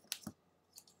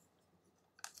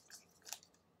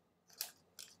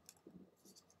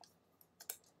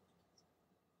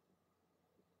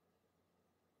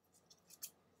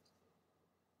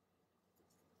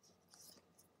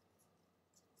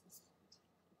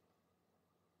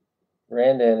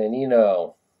 Brandon and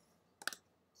Eno,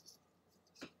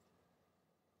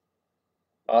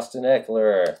 Austin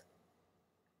Eckler,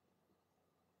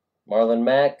 Marlon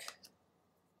Mack,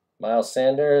 Miles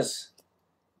Sanders,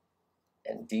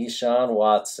 and Deshaun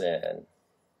Watson.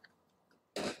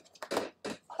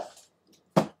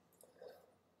 A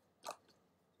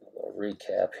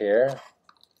recap here.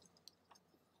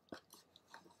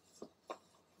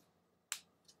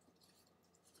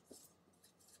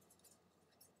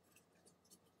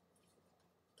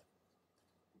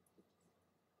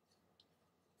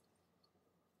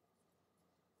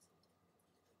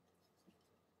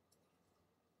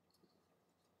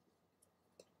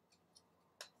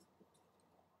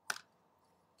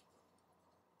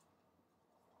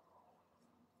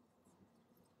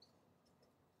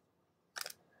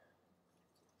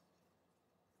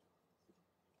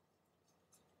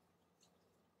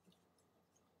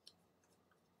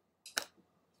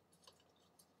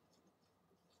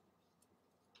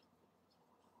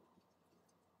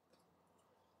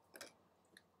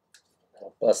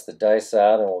 I'll bust the dice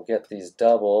out and we'll get these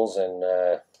doubles and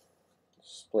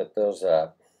split those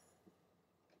up.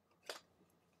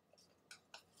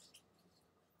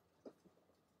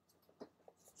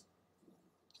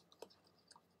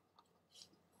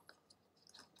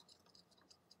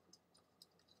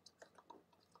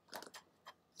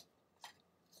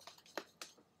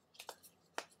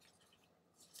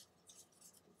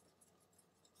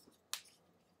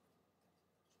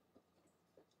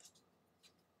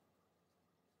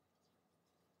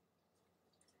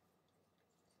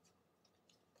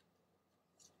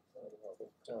 I'll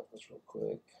count this real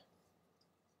quick.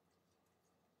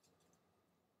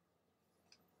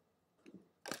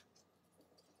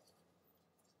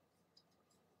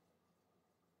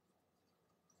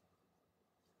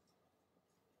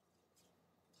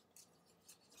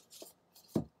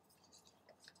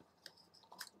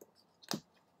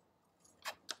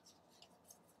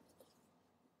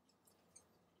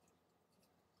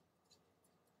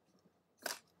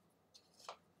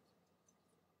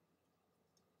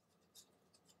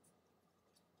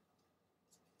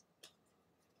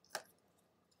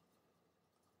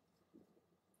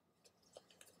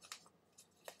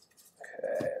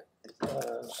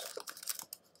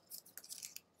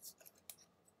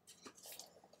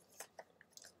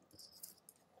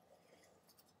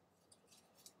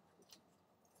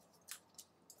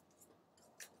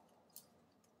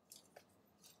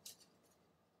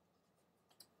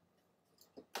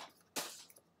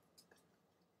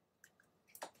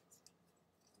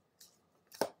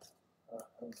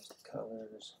 There's the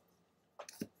colors.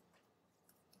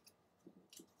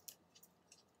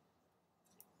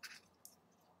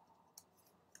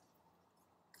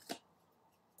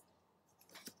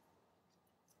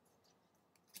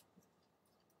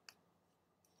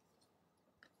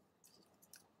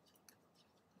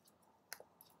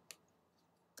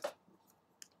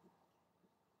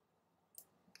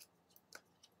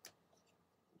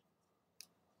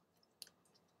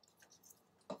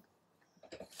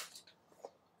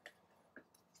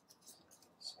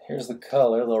 Here's the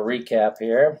color, a little recap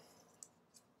here.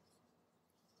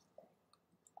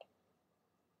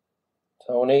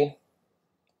 Tony,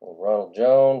 Ronald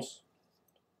Jones,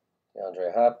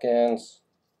 DeAndre Hopkins,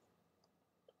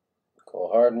 Cole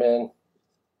Hardman,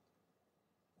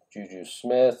 Juju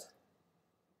Smith,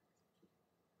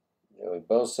 Joey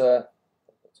Bosa,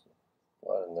 a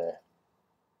lot in there,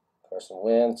 Carson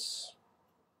Wentz,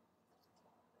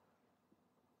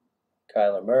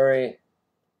 Kyler Murray,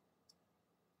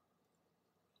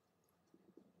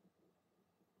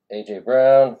 A.J.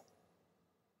 Brown,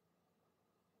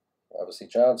 obviously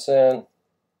Johnson,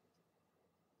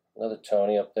 another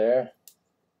Tony up there,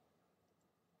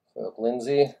 Philip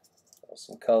Lindsay,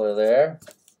 some color there.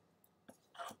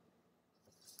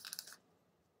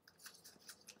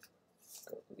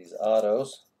 Go through these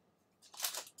autos.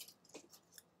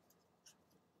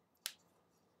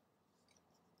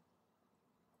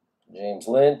 James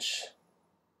Lynch,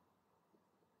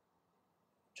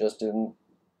 Justin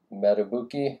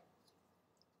Matabuki,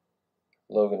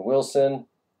 Logan Wilson,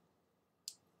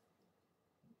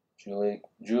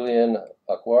 Julian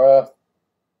Aquara,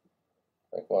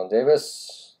 Raekwon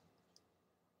Davis,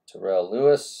 Terrell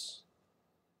Lewis,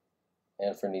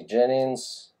 Anthony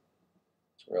Jennings,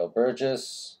 Terrell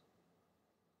Burgess,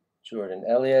 Jordan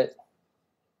Elliott,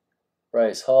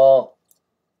 Bryce Hall,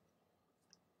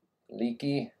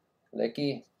 Lecky,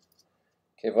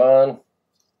 Kevon,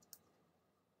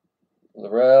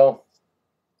 Laurel,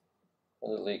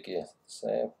 and Lecky,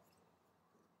 same.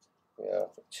 Yeah,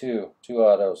 two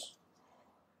autos.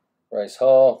 Bryce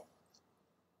Hall,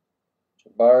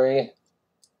 Jabari,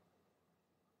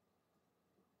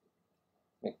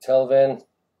 McTelvin,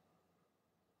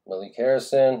 Malik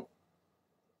Harrison,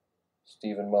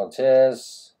 Steven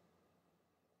Montez,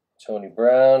 Tony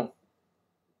Brown,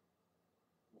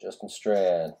 Justin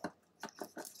Strand.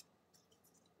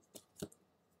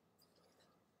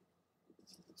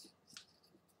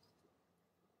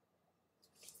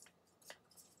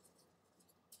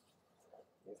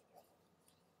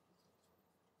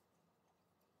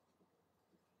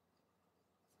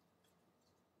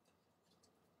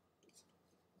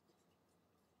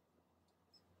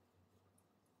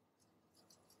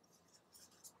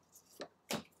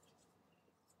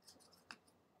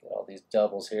 Get all these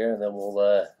doubles here, and then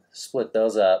we'll split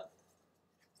those up.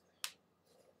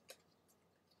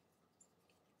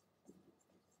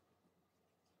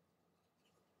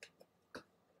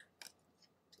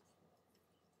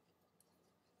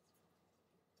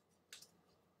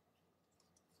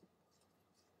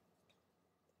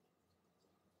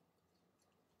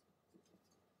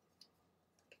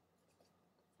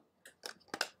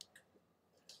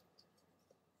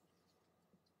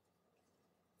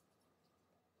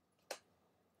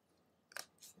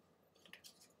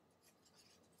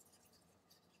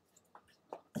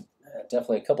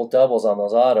 Definitely a couple doubles on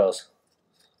those autos.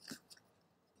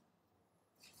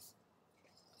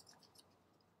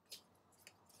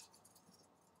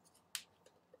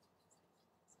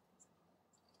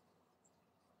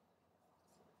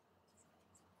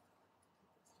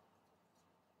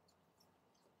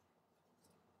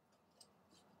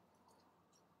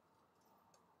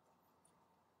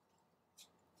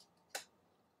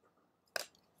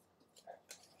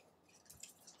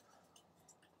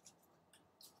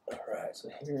 All right, so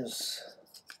here's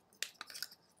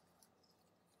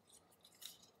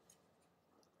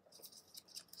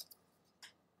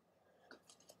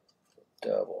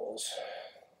doubles.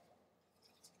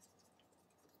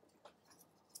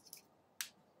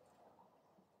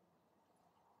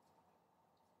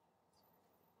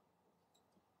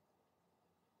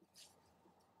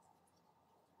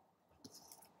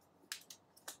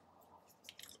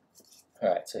 All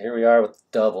right, so here we are with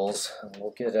doubles.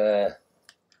 We'll get a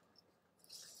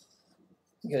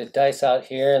dice out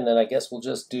here, and then I guess we'll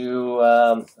just do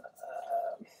odds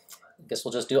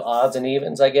and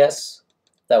evens. I guess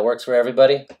that works for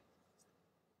everybody. Let's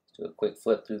do a quick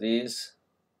flip through these.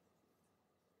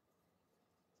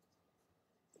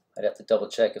 I'd have to double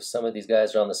check if some of these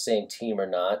guys are on the same team or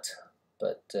not,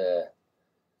 but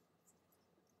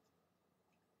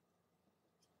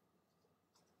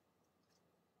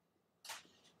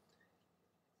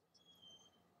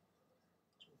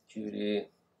Judy,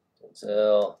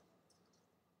 Denzel,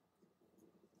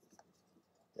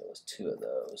 there was two of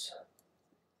those.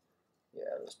 Yeah,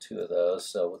 there was two of those,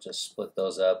 so we'll just split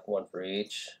those up, one for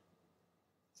each.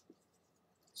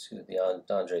 Two of the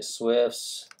Andre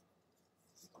Swifts.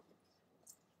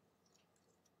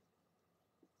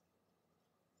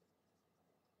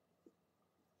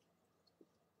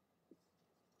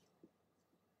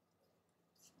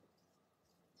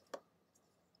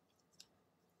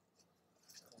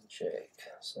 Jake.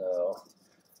 So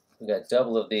we got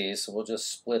double of these, so we'll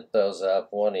just split those up,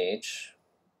 one each.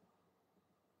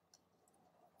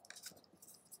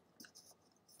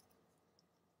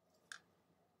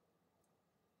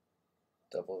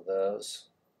 Double of those.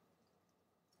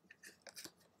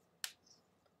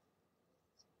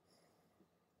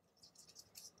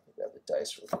 Grab the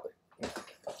dice real quick.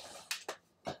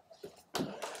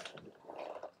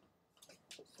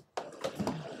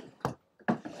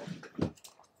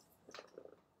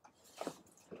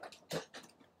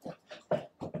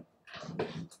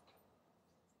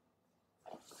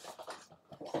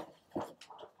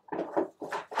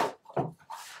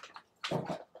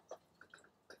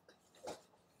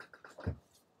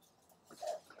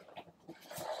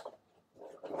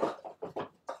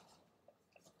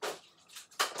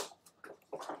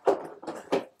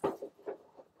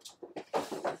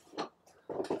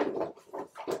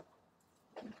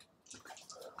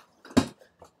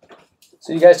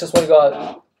 So you guys just want to go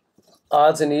out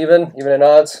odds and even and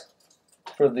odds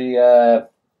for the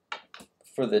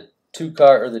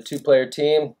two-card or the two-player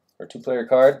team or two-player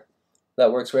card.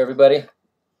 That works for everybody.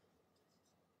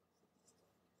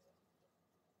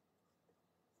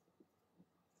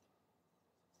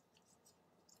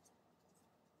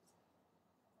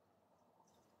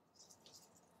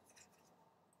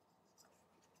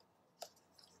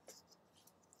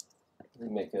 Let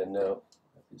me make a note.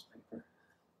 Piece of paper.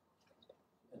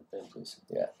 And pen, please.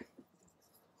 Yeah.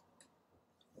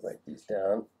 Write these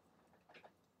down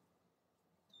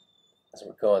as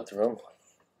we're going through them.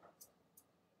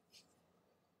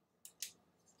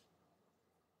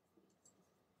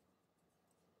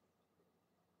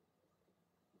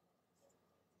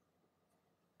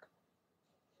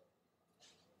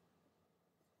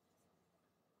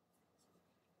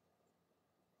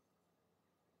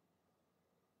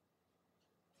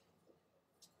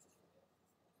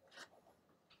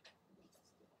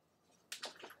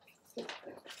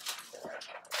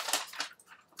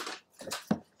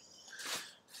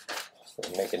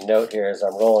 Make a note here as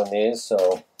I'm rolling these. So,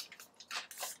 all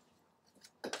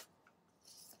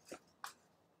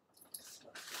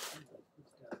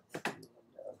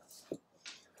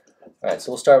right.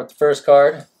 So we'll start with the first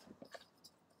card.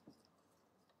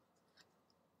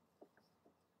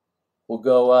 We'll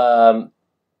go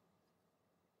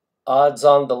odds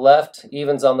on the left,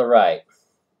 evens on the right.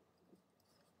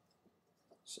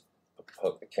 So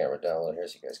poke the camera down a little here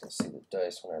so you guys can see the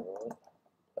dice when I roll it.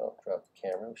 Don't drop the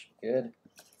camera. We should be good.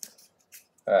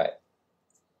 All right.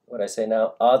 What I say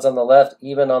now? Odds on the left,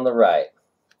 even on the right.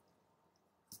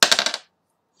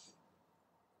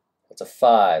 That's a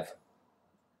 5.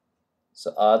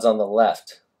 So odds on the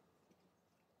left.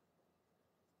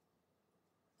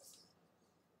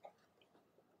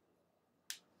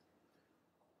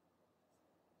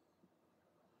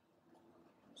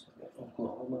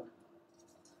 Oklahoma.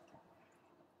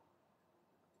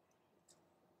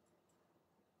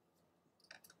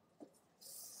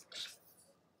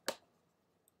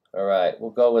 All right,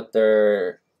 we'll go with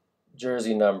their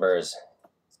jersey numbers.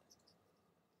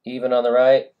 Even on the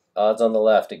right, odds on the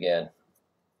left again.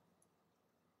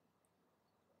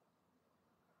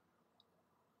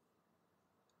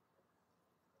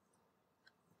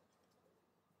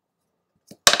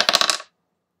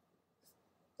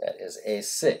 That is a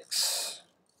 6.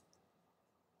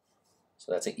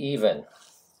 So that's an even.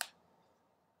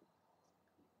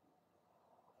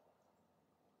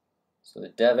 So the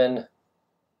Devin,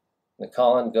 the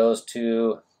Colin goes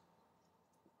to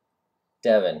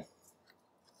Devin.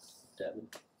 Devin.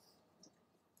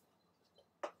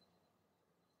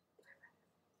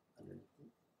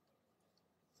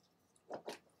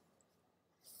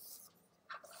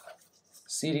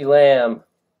 CeeDee Lamb,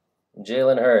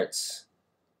 Jalen Hurts.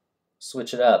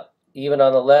 Switch it up. Even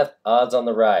on the left, odds on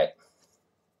the right.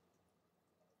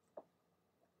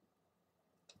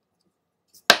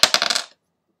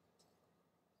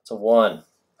 It's a 1.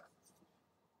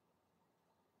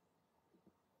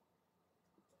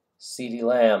 CeeDee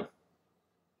Lamb.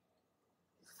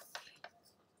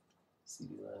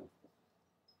 CeeDee Lamb.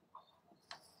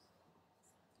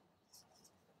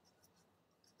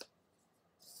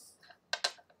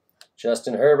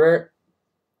 Justin Herbert,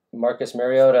 Marcus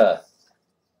Mariota.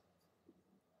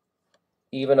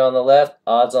 Even on the left,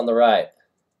 odds on the right.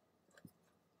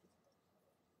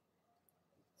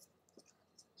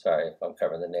 Sorry if I'm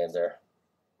covering the name there.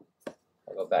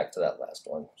 I'll go back to that last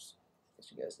one, just in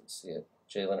case you guys didn't see it.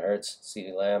 Jalen Hurts,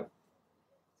 CeeDee Lamb.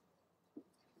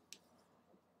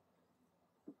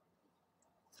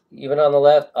 Even on the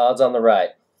left, odds on the right.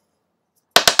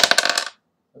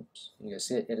 Oops, you guys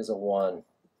see it? It is a 1.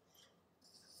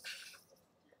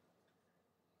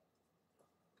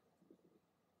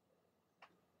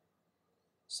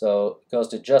 So it goes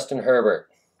to Justin Herbert.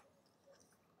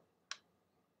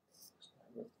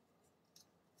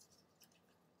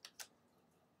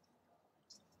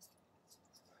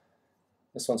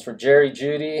 This one's for Jerry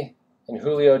Jeudy and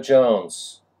Julio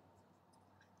Jones.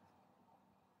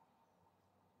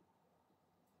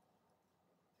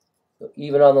 So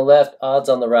even on the left, odds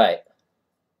on the right.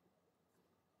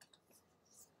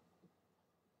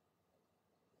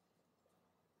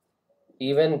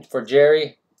 Even for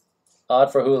Jerry,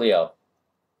 odd for Julio.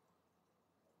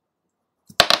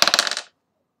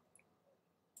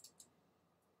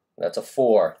 That's a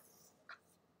 4.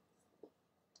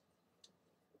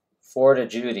 4 to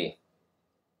Jeudy.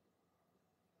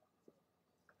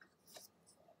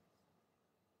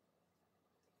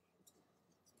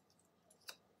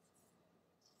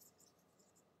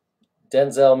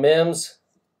 Denzel Mims.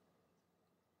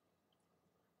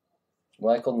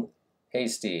 Michael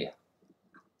Hasty.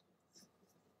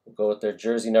 We'll go with their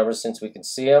jersey numbers since we can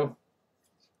see them.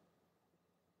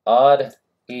 Odd,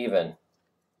 even.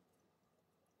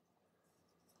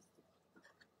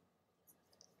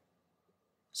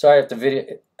 Sorry if the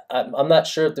video, I'm not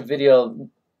sure if the video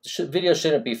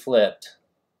shouldn't be flipped.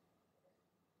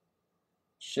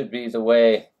 Should be the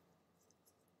way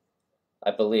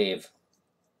I believe.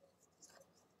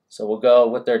 So we'll go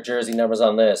with their jersey numbers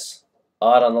on this.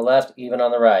 Odd on the left, even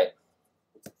on the right.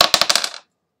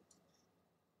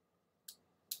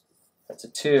 That's a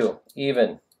 2,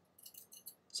 even.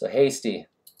 So Hasty.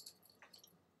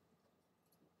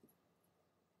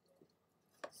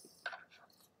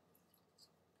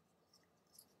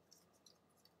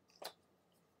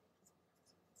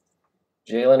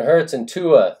 Jalen Hurts and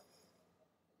Tua.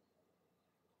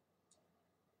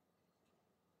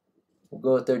 We'll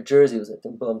go with their jerseys.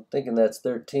 I'm thinking that's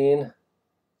 13.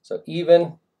 So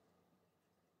even.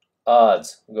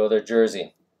 Odds. We'll go with their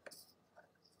jersey.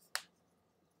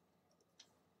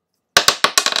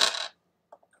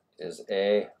 Is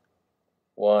a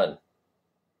 1.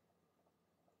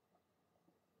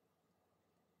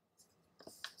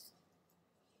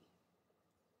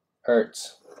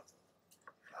 Hurts.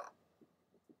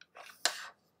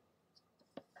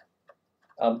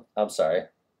 I'm sorry.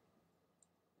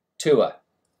 Tua.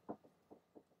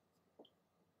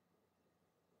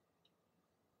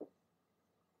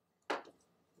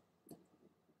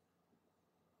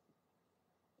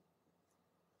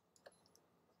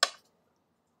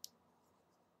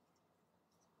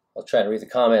 I'll try to read the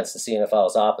comments to see if I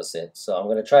was opposite. So I'm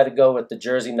going to try to go with the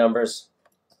jersey numbers.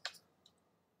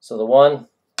 So the 1,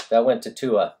 that went to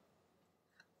Tua.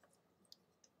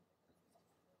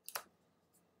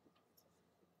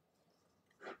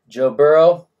 Joe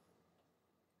Burrow,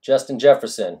 Justin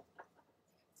Jefferson.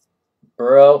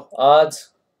 Burrow, odds.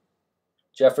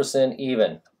 Jefferson,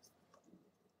 even.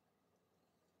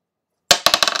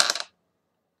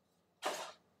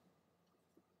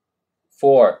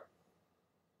 Four.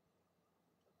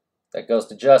 That goes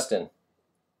to Justin.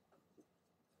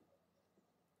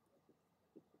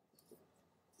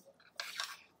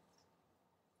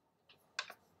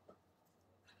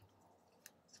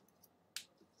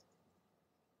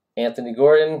 Anthony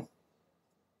Gordon,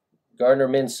 Gardner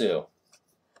Minshew.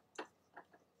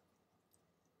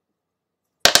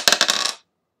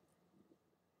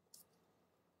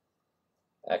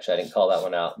 Actually, I didn't call that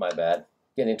one out. My bad.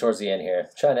 Getting towards the end here.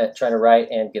 Trying to write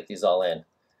and get these all in.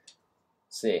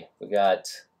 Let's see, we got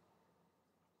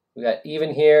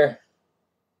even here.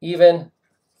 Even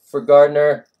for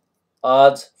Gardner.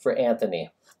 Odds for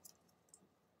Anthony.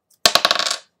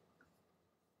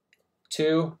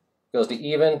 2 goes to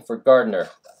even for Gardner.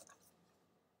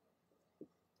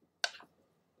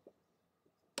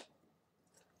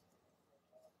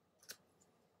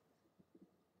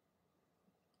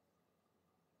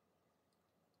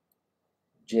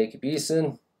 Jacob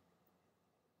Eason.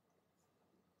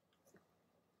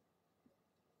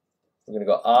 We're going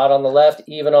to go odd on the left,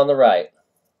 even on the right.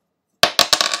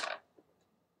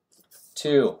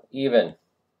 2, even.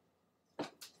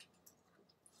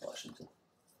 Washington.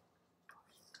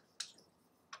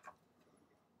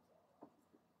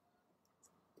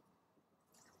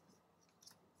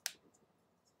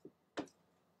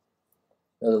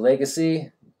 Another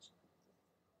legacy.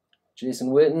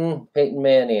 Jason Witten, Peyton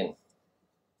Manning.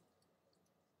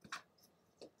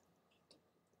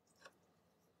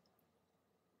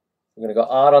 We're going to go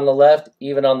odd on the left,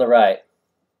 even on the right.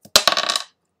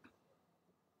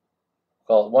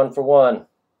 Call it 1 for 1.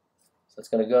 So it's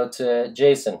going to go to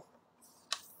Jason.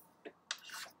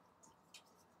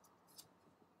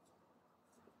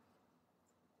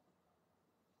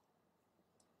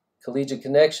 Collegiate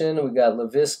Connection, we got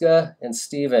LaVisca and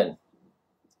Steven.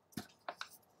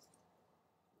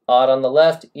 Odd on the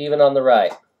left, even on the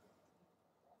right.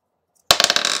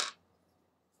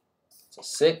 So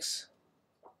 6.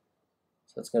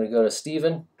 So it's going to go to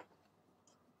Steven.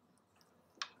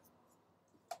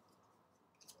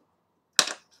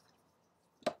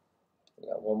 We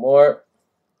got one more.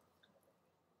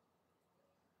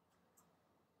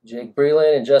 Jake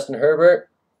Breland and Justin Herbert.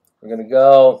 We're going to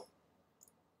go,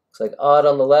 looks like odd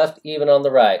on the left, even on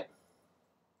the right.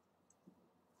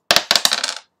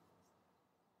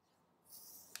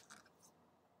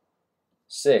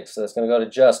 6, so that's going to go to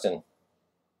Justin.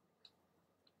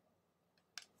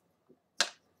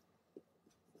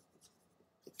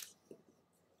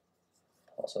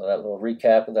 Also, that little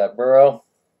recap of that Burrow.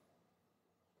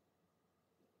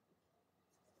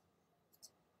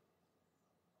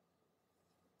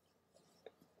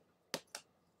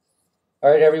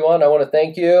 All right, everyone, I want to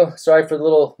thank you. Sorry for the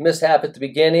little mishap at the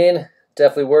beginning.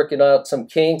 definitely working out some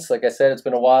kinks. Like I said, it's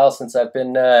been a while since I've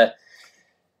been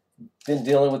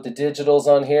dealing with the digitals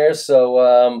on here.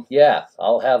 So yeah,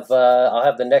 I'll have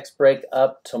the next break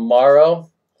up tomorrow.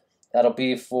 That'll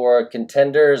be for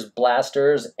Contenders,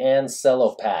 Blasters, and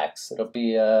Cello Packs. It'll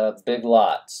be a big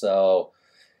lot, so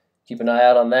keep an eye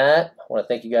out on that. I want to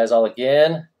thank you guys all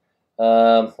again.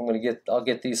 I'll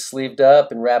get these sleeved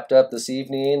up and wrapped up this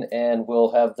evening, and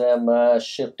we'll have them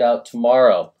shipped out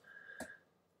tomorrow.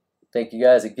 Thank you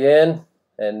guys again,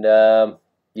 and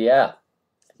yeah,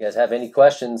 if you guys have any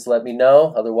questions, let me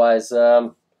know. Otherwise,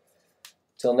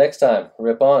 till next time,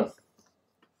 rip on.